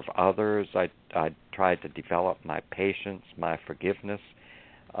serve others. I tried to develop my patience, my forgiveness.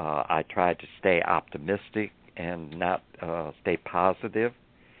 I tried to stay optimistic and not stay positive.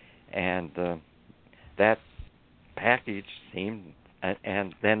 And that package seemed,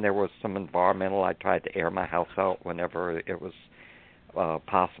 and then there was some environmental. I tried to air my house out whenever it was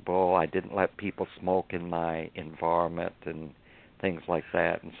possible. I didn't let people smoke in my environment and things like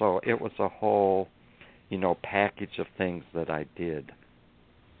that. And so it was a whole, package of things that I did.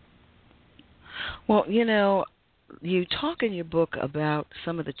 Well, you talk in your book about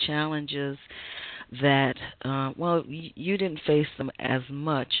some of the challenges that, you didn't face them as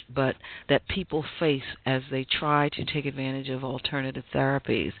much, but that people face as they try to take advantage of alternative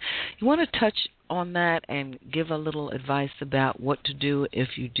therapies. You want to touch on that and give a little advice about what to do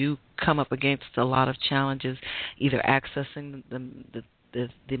if you do come up against a lot of challenges, either accessing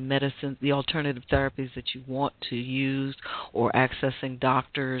the medicine, the alternative therapies that you want to use, or accessing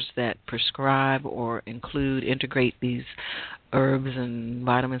doctors that prescribe or integrate these herbs and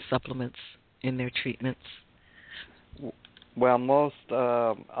vitamin supplements in their treatments? Well, most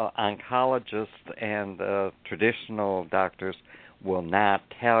oncologists and traditional doctors will not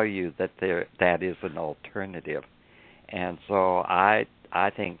tell you that that is an alternative. And so I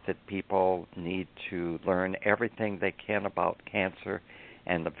think that people need to learn everything they can about cancer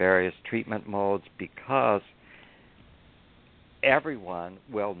and the various treatment modes, because everyone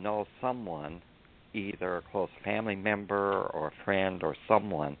will know someone, either a close family member or a friend or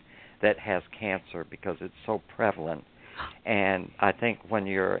someone, that has cancer, because it's so prevalent. And I think when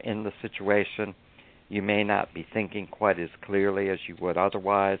you're in the situation, you may not be thinking quite as clearly as you would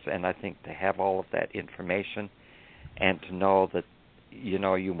otherwise. And I think to have all of that information and to know that,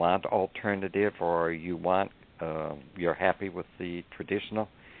 you want alternative, or you're happy with the traditional,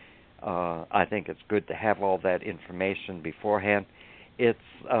 I think it's good to have all that information beforehand. It's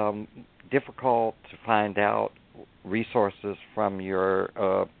difficult to find out resources from your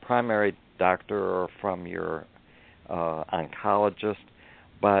primary doctor or from your oncologist,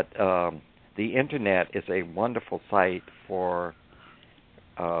 but the internet is a wonderful site for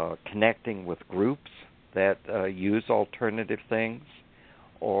connecting with groups that use alternative things,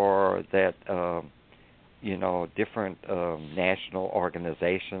 or that different national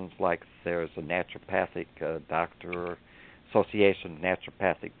organizations, like there's a naturopathic doctor association,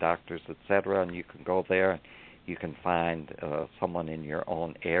 naturopathic doctors, etc., and you can go there and you can find someone in your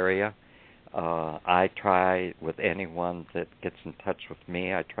own area. I try with anyone that gets in touch with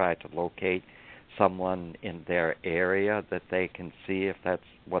me, I try to locate someone in their area that they can see if that's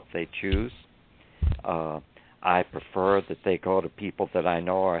what they choose. I prefer that they go to people that I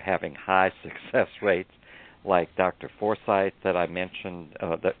know are having high success rates, like Dr. Forsythe that I mentioned,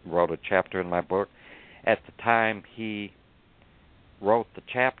 that wrote a chapter in my book. At the time he wrote the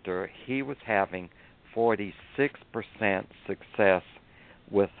chapter, he was having 46% success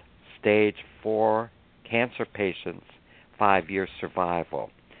with stage 4 cancer patients, 5-year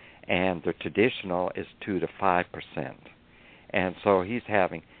survival. And the traditional is 2 to 5%. And so he's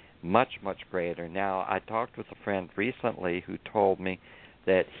having much, much greater. Now, I talked with a friend recently who told me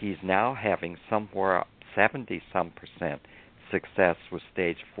that he's now having 70-some% success with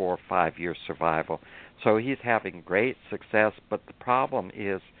stage 4 or 5 year survival. So he's having great success, but the problem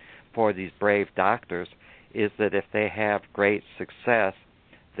is for these brave doctors is that if they have great success,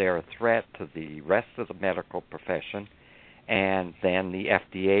 they're a threat to the rest of the medical profession, and then the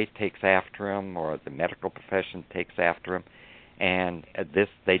FDA takes after them, or the medical profession takes after them. And this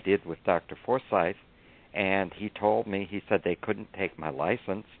they did with Dr. Forsythe, and he told me, he said they couldn't take my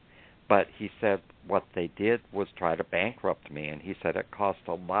license, but he said what they did was try to bankrupt me, and he said it cost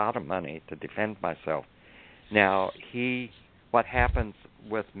a lot of money to defend myself. Now, what happens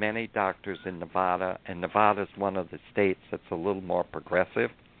with many doctors in Nevada, and Nevada is one of the states that's a little more progressive,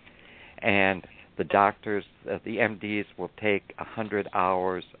 and the doctors, the MDs will take 100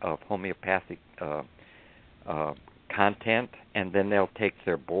 hours of homeopathic content, and then they'll take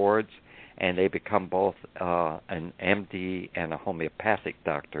their boards, and they become both an MD and a homeopathic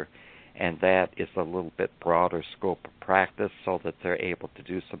doctor, and that is a little bit broader scope of practice so that they're able to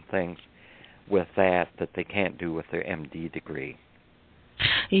do some things with that they can't do with their MD degree.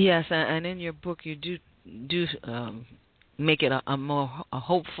 Yes, and in your book you do make it a more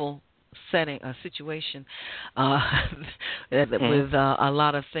hopeful setting, a situation with a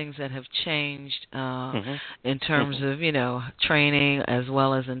lot of things that have changed in terms of training, as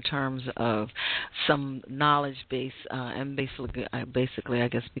well as in terms of some knowledge base, and basically I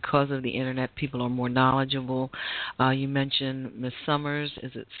guess because of the internet, people are more knowledgeable. You mentioned Miss Summers,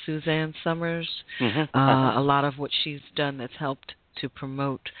 is it Suzanne Summers? A lot of what she's done that's helped to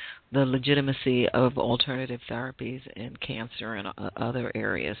promote the legitimacy of alternative therapies in cancer and other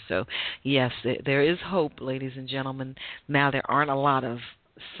areas. So, yes, there is hope, ladies and gentlemen. Now, there aren't a lot of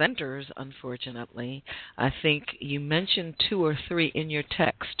centers, unfortunately. I think you mentioned 2 or 3 in your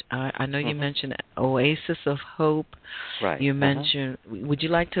text. I know you mentioned Oasis of Hope. Right. You mentioned, would you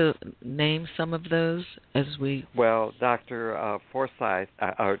like to name some of those as we... Well, Dr. Forsythe,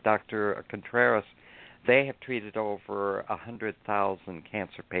 or Dr. Contreras, they have treated over 100,000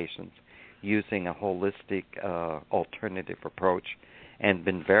 cancer patients using a holistic alternative approach and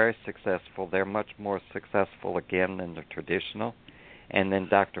been very successful. They're much more successful, again, than the traditional. And then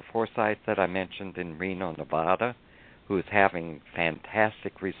Dr. Forsythe that I mentioned in Reno, Nevada, who is having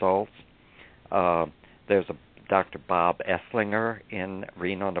fantastic results. There's a Dr. Bob Esslinger in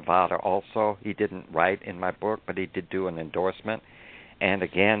Reno, Nevada also. He didn't write in my book, but he did do an endorsement. And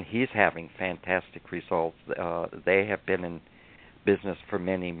again, he's having fantastic results. They have been in business for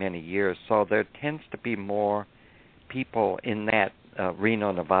many, many years. So there tends to be more people in that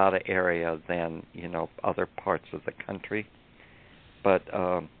Reno, Nevada area than, other parts of the country. But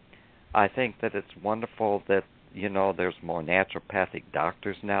I think that it's wonderful that, there's more naturopathic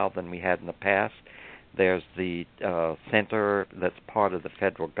doctors now than we had in the past. There's the center that's part of the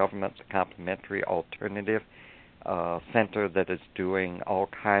federal government, the Complementary Alternative Center, that is doing all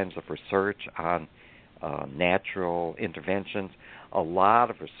kinds of research on natural interventions, a lot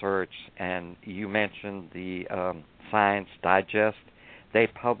of research. And you mentioned the Science Digest. They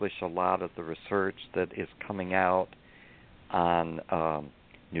publish a lot of the research that is coming out on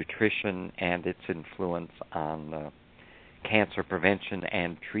nutrition and its influence on cancer prevention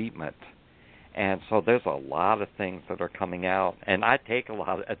and treatment. And so there's a lot of things that are coming out, and I take a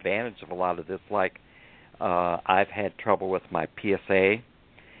lot of advantage of a lot of this. Like I've had trouble with my PSA,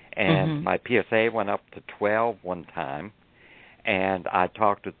 and my PSA went up to 12 one time, and I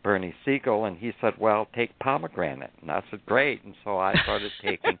talked with Bernie Siegel, and he said, well, take pomegranate. And I said, great. And so I started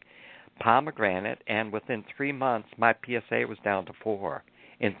taking pomegranate, and within 3 months, my PSA was down to 4.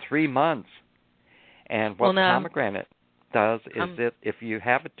 In 3 months. And what pomegranate does is that if you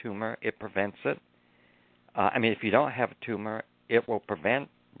have a tumor, it prevents it. If you don't have a tumor, it will prevent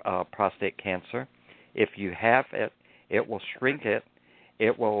prostate cancer. If you have it, it will shrink it.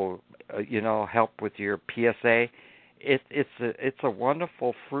 It will, help with your PSA. It's a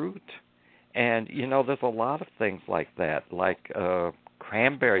wonderful fruit, and there's a lot of things like that, like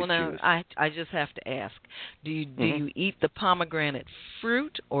cranberry juice. I just have to ask: do you eat the pomegranate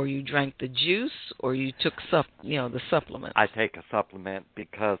fruit, or you drank the juice, or you took the supplement? I take a supplement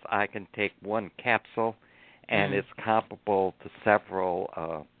because I can take one capsule, and it's comparable to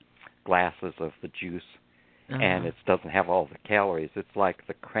several glasses of the juice. And it doesn't have all the calories. It's like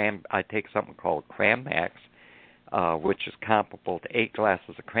I take something called Cram-Max, which is comparable to 8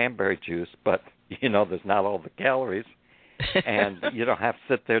 glasses of cranberry juice, but, there's not all the calories. And you don't have to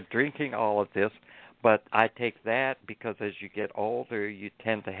sit there drinking all of this. But I take that because as you get older, you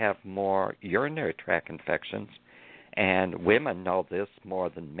tend to have more urinary tract infections. And women know this more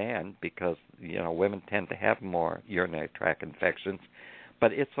than men because, women tend to have more urinary tract infections.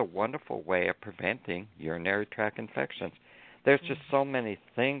 but it's a wonderful way of preventing urinary tract infections. There's just so many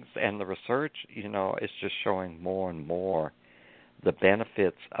things, and the research, is just showing more and more the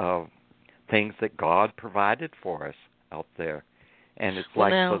benefits of things that God provided for us out there. And it's go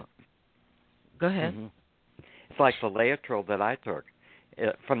ahead. Mm-hmm. It's like the Laetrile that I took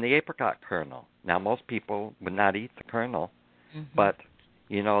from the apricot kernel. Now, most people would not eat the kernel, but,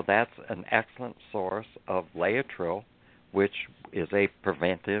 that's an excellent source of Laetrile, which is a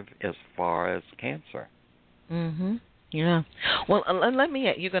preventive as far as cancer. Mm-hmm. Yeah. Well,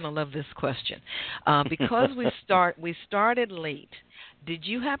 you're going to love this question. Because we started late, did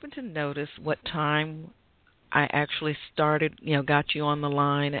you happen to notice what time I actually started, got you on the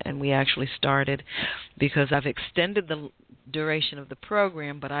line and we actually started? Because I've extended the duration of the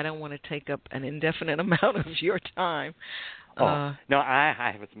program, but I don't want to take up an indefinite amount of your time. No, I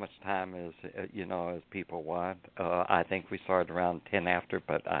have as much time as people want. I think we started around 10 after,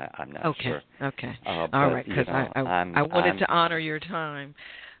 but I'm not sure. Okay. All right, because I wanted to honor your time.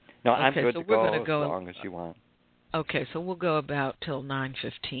 No, I'm good so to we're go gonna go as long as you want. Okay, so we'll go about till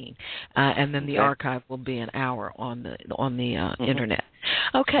 9:15, and then the archive will be an hour on the internet.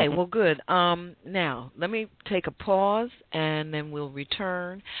 Okay, well, good. Now let me take a pause, and then we'll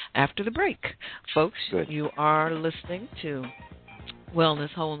return after the break, folks. Good. You are listening to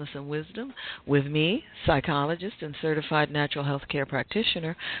Wellness, Wholeness, and Wisdom with me, psychologist and certified natural health care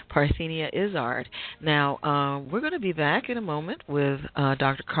practitioner, Parthenia Izzard. Now, we're going to be back in a moment with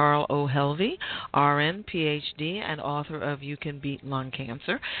Dr. Carl O. Helvie, RN, PhD, and author of You Can Beat Lung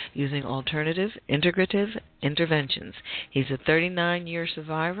Cancer Using Alternative Integrative Interventions. He's a 39-year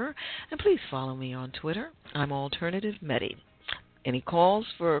survivor, and please follow me on Twitter. I'm Alternative Medi. Any calls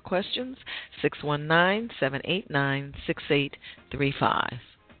for questions? 619-789-6835.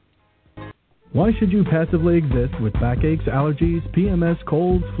 Why should you passively exist with backaches, allergies, PMS,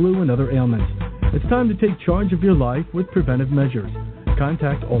 colds, flu, and other ailments? It's time to take charge of your life with preventive measures.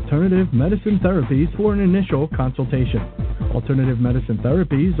 Contact Alternative Medicine Therapies for an initial consultation. Alternative Medicine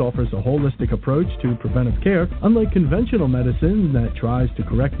Therapies offers a holistic approach to preventive care, unlike conventional medicine that tries to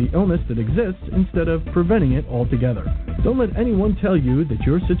correct the illness that exists instead of preventing it altogether. Don't let anyone tell you that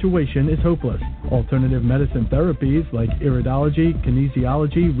your situation is hopeless. Alternative medicine therapies like iridology,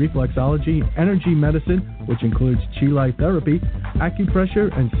 kinesiology, reflexology, energy medicine, which includes chi life therapy,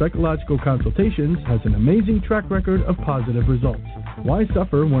 acupressure, and psychological consultations, has an amazing track record of positive results. Why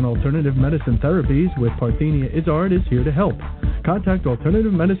suffer when Alternative Medicine Therapies with Parthenia Izzard is here to help? Contact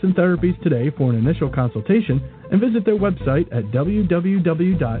Alternative Medicine Therapies today for an initial consultation and visit their website at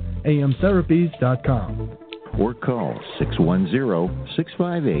www.amtherapies.com. Or call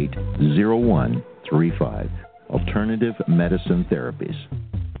 610-658-0135. Alternative Medicine Therapies.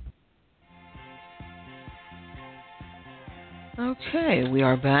 Okay, we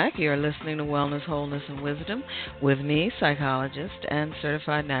are back. You're listening to Wellness, Wholeness, and Wisdom with me, psychologist and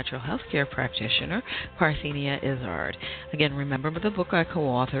certified natural health care practitioner, Parthenia Izzard. Again, remember the book I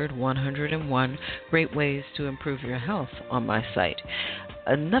co-authored, 101 Great Ways to Improve Your Health, on my site.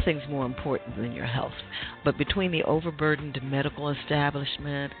 Nothing's more important than your health. But between the overburdened medical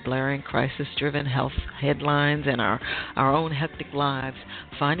establishment, blaring crisis-driven health headlines, and our own hectic lives,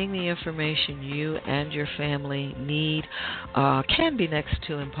 finding the information you and your family need can be next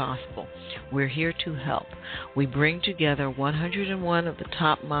to impossible. We're here to help. We bring together 101 of the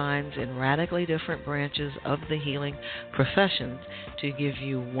top minds in radically different branches of the healing professions to give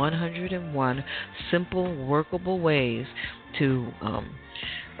you 101 simple, workable ways to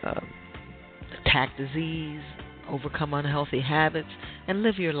attack disease, overcome unhealthy habits, and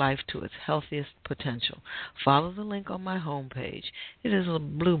live your life to its healthiest potential. Follow the link on my homepage. It is a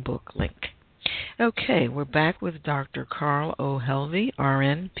blue book link. Okay, we're back with Dr. Carl O. Helvie,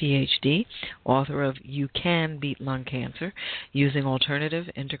 RN, PhD, author of You Can Beat Lung Cancer Using Alternative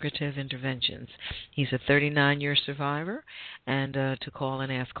Integrative Interventions. He's a 39-year survivor, and to call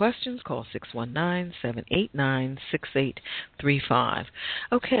and ask questions, call 619-789-6835.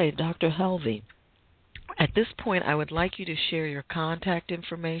 Okay, Dr. Helvie, at this point, I would like you to share your contact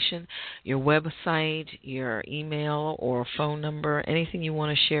information, your website, your email or phone number, anything you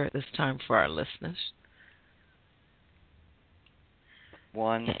want to share at this time for our listeners.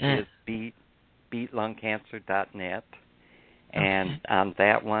 One is beatlungcancer.net, and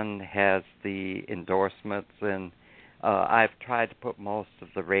that one has the endorsements, and I've tried to put most of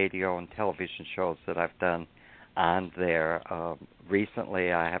the radio and television shows that I've done on there.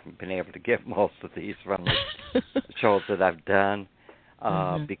 Recently, I haven't been able to get most of these from the shows that I've done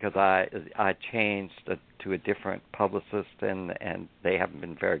because I changed to a different publicist, and they haven't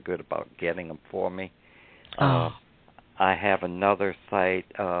been very good about getting them for me. I have another site,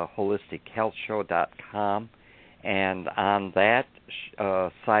 holistichealthshow.com, and on that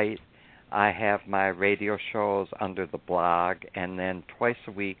site, I have my radio shows under the blog, and then twice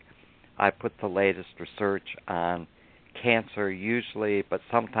a week, I put the latest research on cancer usually, but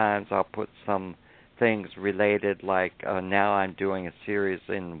sometimes I'll put some things related, like now I'm doing a series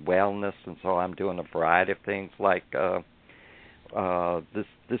in wellness, and so I'm doing a variety of things. Like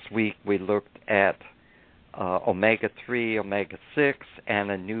this week we looked at omega-3, omega-6,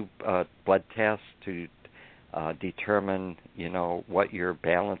 and a new blood test to determine, what your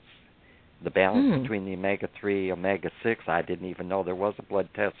balance between the omega-3, omega-6. I didn't even know there was a blood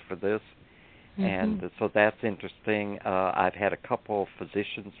test for this. And so that's interesting. I've had a couple of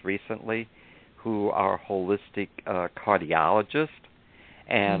physicians recently who are holistic cardiologists,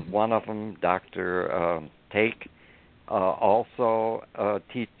 and one of them, Dr. Take, also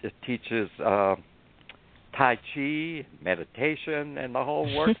teaches Tai Chi, meditation, and the whole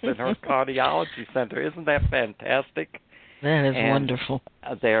works in her cardiology center. Isn't that fantastic? That is wonderful.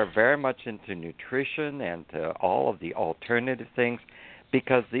 They are very much into nutrition and all of the alternative things,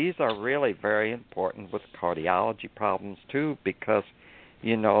 because these are really very important with cardiology problems too, because,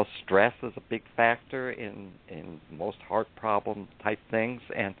 stress is a big factor in most heart problem type things.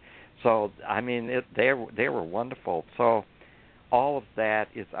 And so, they were wonderful. So all of that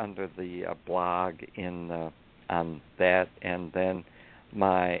is under the blog on that, and then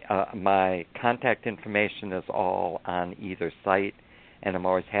my contact information is all on either site, and I'm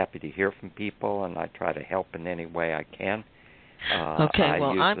always happy to hear from people, and I try to help in any way I can. Okay,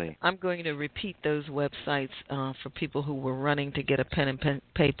 I'm going to repeat those websites for people who were running to get a pen and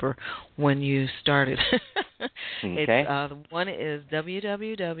paper when you started. Okay. One is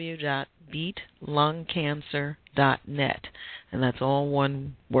www.beatlungcancer.net, and that's all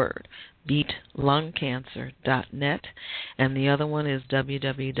one word, beatlungcancer.net, and the other one is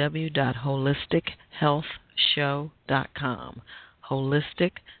www.holistichealthshow.com,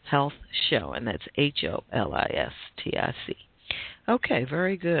 Holistic Health Show, and that's HOLISTIC. Okay,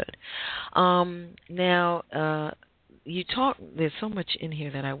 very good. Now, you talk. There's so much in here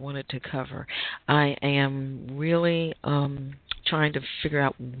that I wanted to cover. I am really trying to figure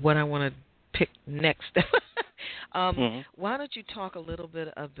out what I want to pick next. Why don't you talk a little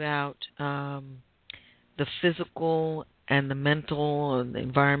bit about the physical and the mental and the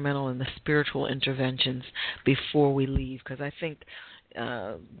environmental and the spiritual interventions before we leave? Because I think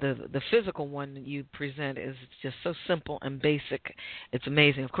the physical one that you present is just so simple and basic. It's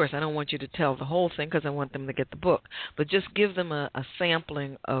amazing. Of course, I don't want you to tell the whole thing because I want them to get the book, but just give them a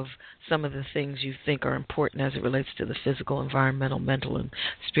sampling of some of the things you think are important as it relates to the physical, environmental, mental, and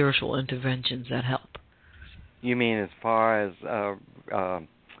spiritual interventions that help. You mean as far as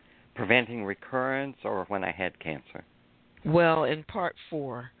preventing recurrence, or when I had cancer? Well, in part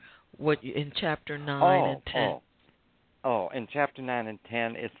 4, in chapter 9 and 10. In Chapter 9 and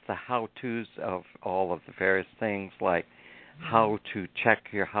 10, it's the how-tos of all of the various things, like how to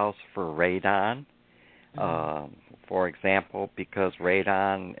check your house for radon. For example, because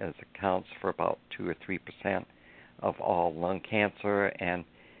radon accounts for about 2 or 3% of all lung cancer, and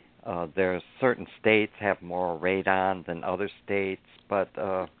there's certain states have more radon than other states, but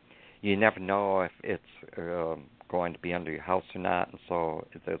you never know if it's going to be under your house or not, and so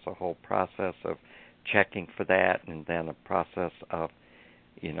there's a whole process of checking for that, and then a process of,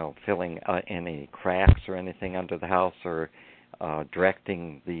 filling any cracks or anything under the house, or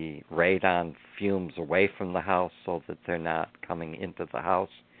directing the radon fumes away from the house so that they're not coming into the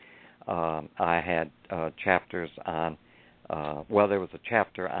house. I had chapters on, there was a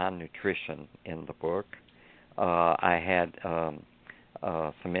chapter on nutrition in the book. I had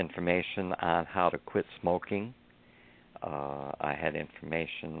some information on how to quit smoking. I had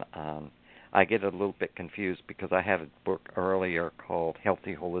information on, I get a little bit confused because I had a book earlier called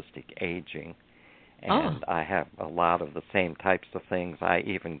Healthy Holistic Aging, and I have a lot of the same types of things. I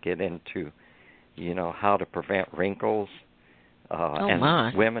even get into, how to prevent wrinkles.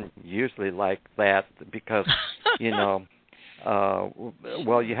 And women usually like that because, you have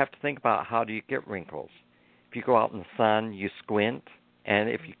to think about, how do you get wrinkles? If you go out in the sun, you squint, and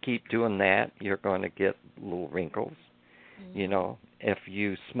if you keep doing that, you're going to get little wrinkles. If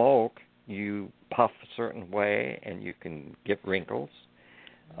you smoke, you puff a certain way, and you can get wrinkles.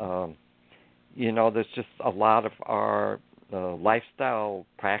 There's just a lot of our lifestyle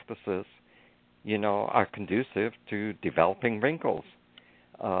practices, are conducive to developing wrinkles.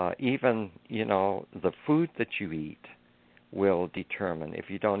 Even, the food that you eat will determine. If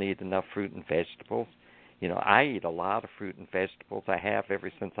you don't eat enough fruit and vegetables, I eat a lot of fruit and vegetables. I have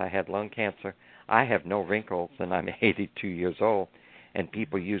ever since I had lung cancer. I have no wrinkles, and I'm 82 years old. And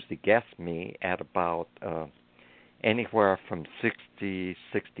people usually guess me at about anywhere from 60,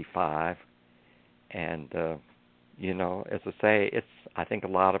 65. And, as I say, I think a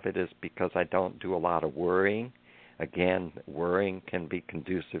lot of it is because I don't do a lot of worrying. Again, worrying can be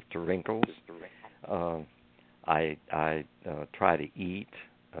conducive to wrinkles. I try to eat,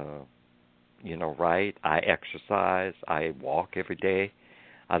 right. I exercise. I walk every day.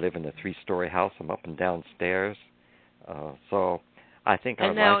 I live in a 3-story house. I'm up and down stairs. So I think our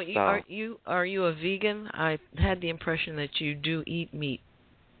lifestyle... And now, are you a vegan? I had the impression that you do eat meat.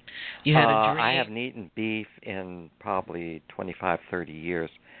 You had a dream. I haven't eaten beef in probably 25, 30 years.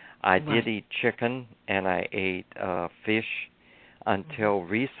 I did eat chicken, and I ate fish until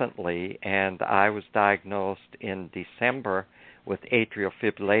recently, and I was diagnosed in December with atrial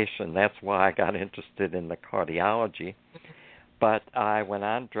fibrillation. That's why I got interested in the cardiology. But I went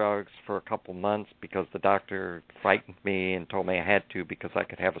on drugs for a couple months because the doctor frightened me and told me I had to because I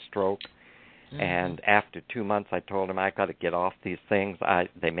could have a stroke. Mm-hmm. And after 2 months, I told him I got to get off these things.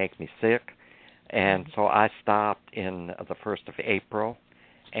 They make me sick. And so I stopped in the 1st of April,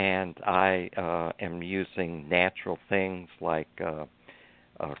 and I am using natural things like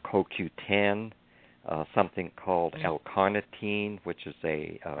CoQ10, something called L-carnitine, which is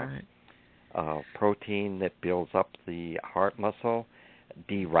a protein that builds up the heart muscle,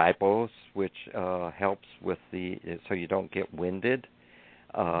 D-ribose, which helps with so you don't get winded.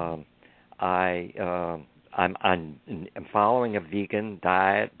 I'm following a vegan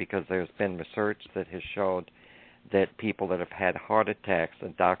diet because there's been research that has showed that people that have had heart attacks,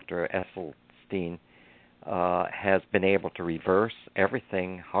 and Dr. Esselstyn has been able to reverse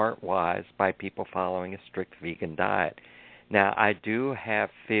everything heart-wise by people following a strict vegan diet. Now, I do have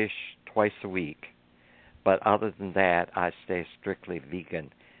fish twice a week, but other than that, I stay strictly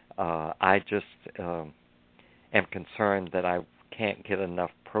vegan. I just am concerned that I can't get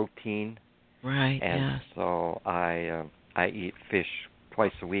enough protein. Right, and so I eat fish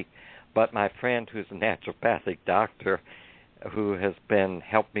twice a week. But my friend, who's a naturopathic doctor, who has been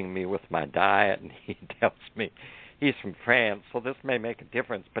helping me with my diet, and he tells me, he's from France, so this may make a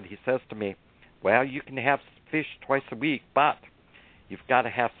difference, but he says to me, well, you can have fish twice a week, but you've got to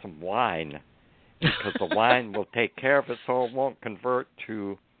have some wine, because the wine will take care of it so it won't convert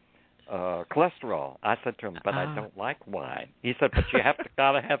to cholesterol. I said to him, but I don't like wine. He said, but you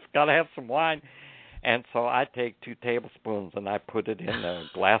gotta have some wine. And so I take 2 tablespoons and I put it in a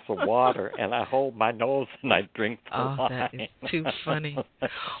glass of water, and I hold my nose and I drink the wine. Oh, that is too funny.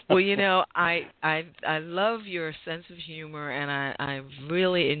 Well, I love your sense of humor, and I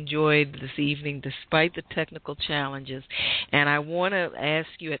really enjoyed this evening despite the technical challenges. And I want to ask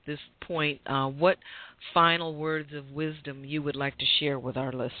you at this point what final words of wisdom you would like to share with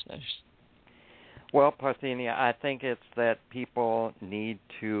our listeners. Well, Parthenia, I think it's that people need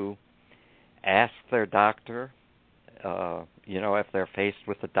to ask their doctor, if they're faced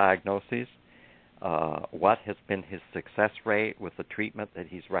with a diagnosis, what has been his success rate with the treatment that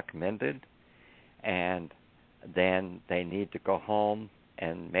he's recommended, and then they need to go home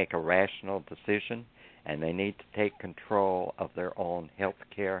and make a rational decision, and they need to take control of their own health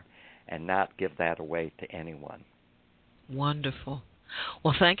care and not give that away to anyone. Wonderful.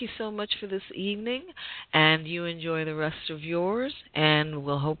 Well, thank you so much for this evening, and you enjoy the rest of yours, and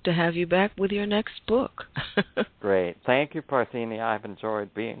we'll hope to have you back with your next book. Great. Thank you, Parthenia. I've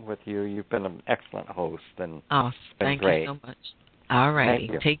enjoyed being with you. You've been an excellent host. And thank you so much. All righty.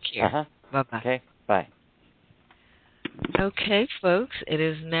 Take care. Bye-bye. Okay, bye. Okay, folks, it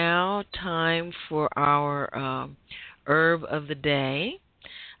is now time for our herb of the day.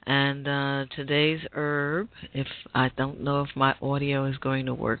 And today's herb, if I don't know if my audio is going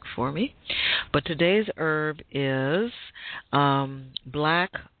to work for me, but today's herb is black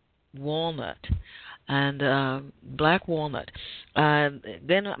walnut. And black walnut.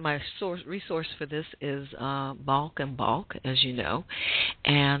 Then my resource for this is Balk and Balk, as you know.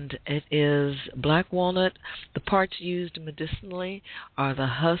 And it is black walnut. The parts used medicinally are the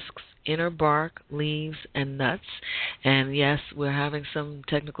husks, inner bark, leaves, and nuts. And yes, we're having some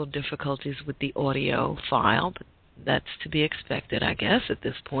technical difficulties with the audio file, but that's to be expected, I guess, at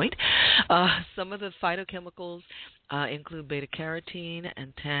this point. Some of the phytochemicals include beta-carotene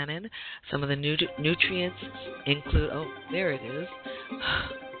and tannin. Some of the nutrients include, there it is.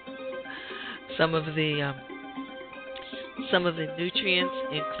 Some of the nutrients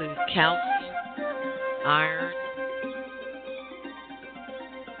include calcium, iron,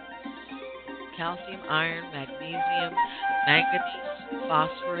 magnesium, manganese,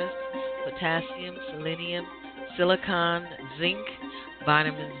 phosphorus, potassium, selenium, silicon, zinc,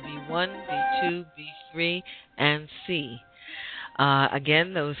 vitamins B1, B2, B3, and C.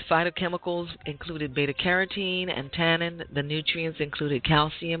 Again, those phytochemicals included beta-carotene and tannin. The nutrients included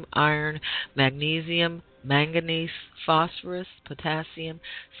calcium, iron, magnesium, manganese, phosphorus, potassium,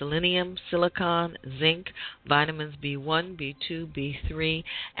 selenium, silicon, zinc, vitamins B1, B2, B3,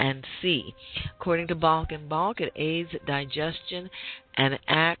 and C. According to Balk and Balk, it aids digestion and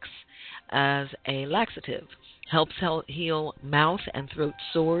acts as a laxative. Helps heal mouth and throat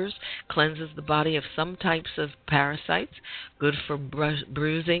sores, cleanses the body of some types of parasites, good for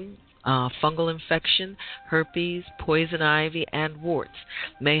bruising, fungal infection, herpes, poison ivy, and warts.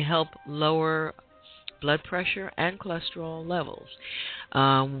 May help lower blood pressure and cholesterol levels.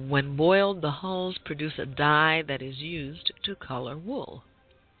 When boiled, the hulls produce a dye that is used to color wool.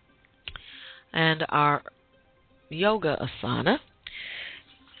 And our yoga asana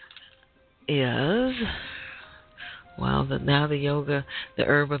is... Well, now the yoga, the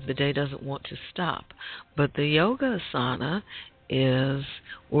herb of the day doesn't want to stop. But the yoga asana is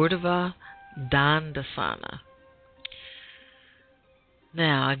Urdhva Dandasana.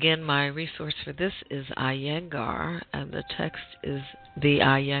 Now, again, my resource for this is Iyengar, and the text is The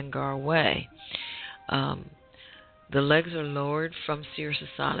Iyengar Way. The legs are lowered from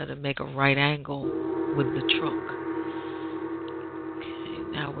Sirsasana to make a right angle with the trunk.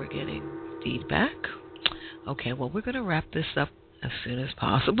 Okay, now we're getting feedback. Okay, well, we're going to wrap this up as soon as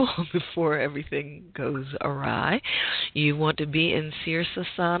possible before everything goes awry. You want to be in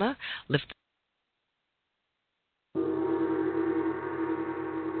Sirsasana, lift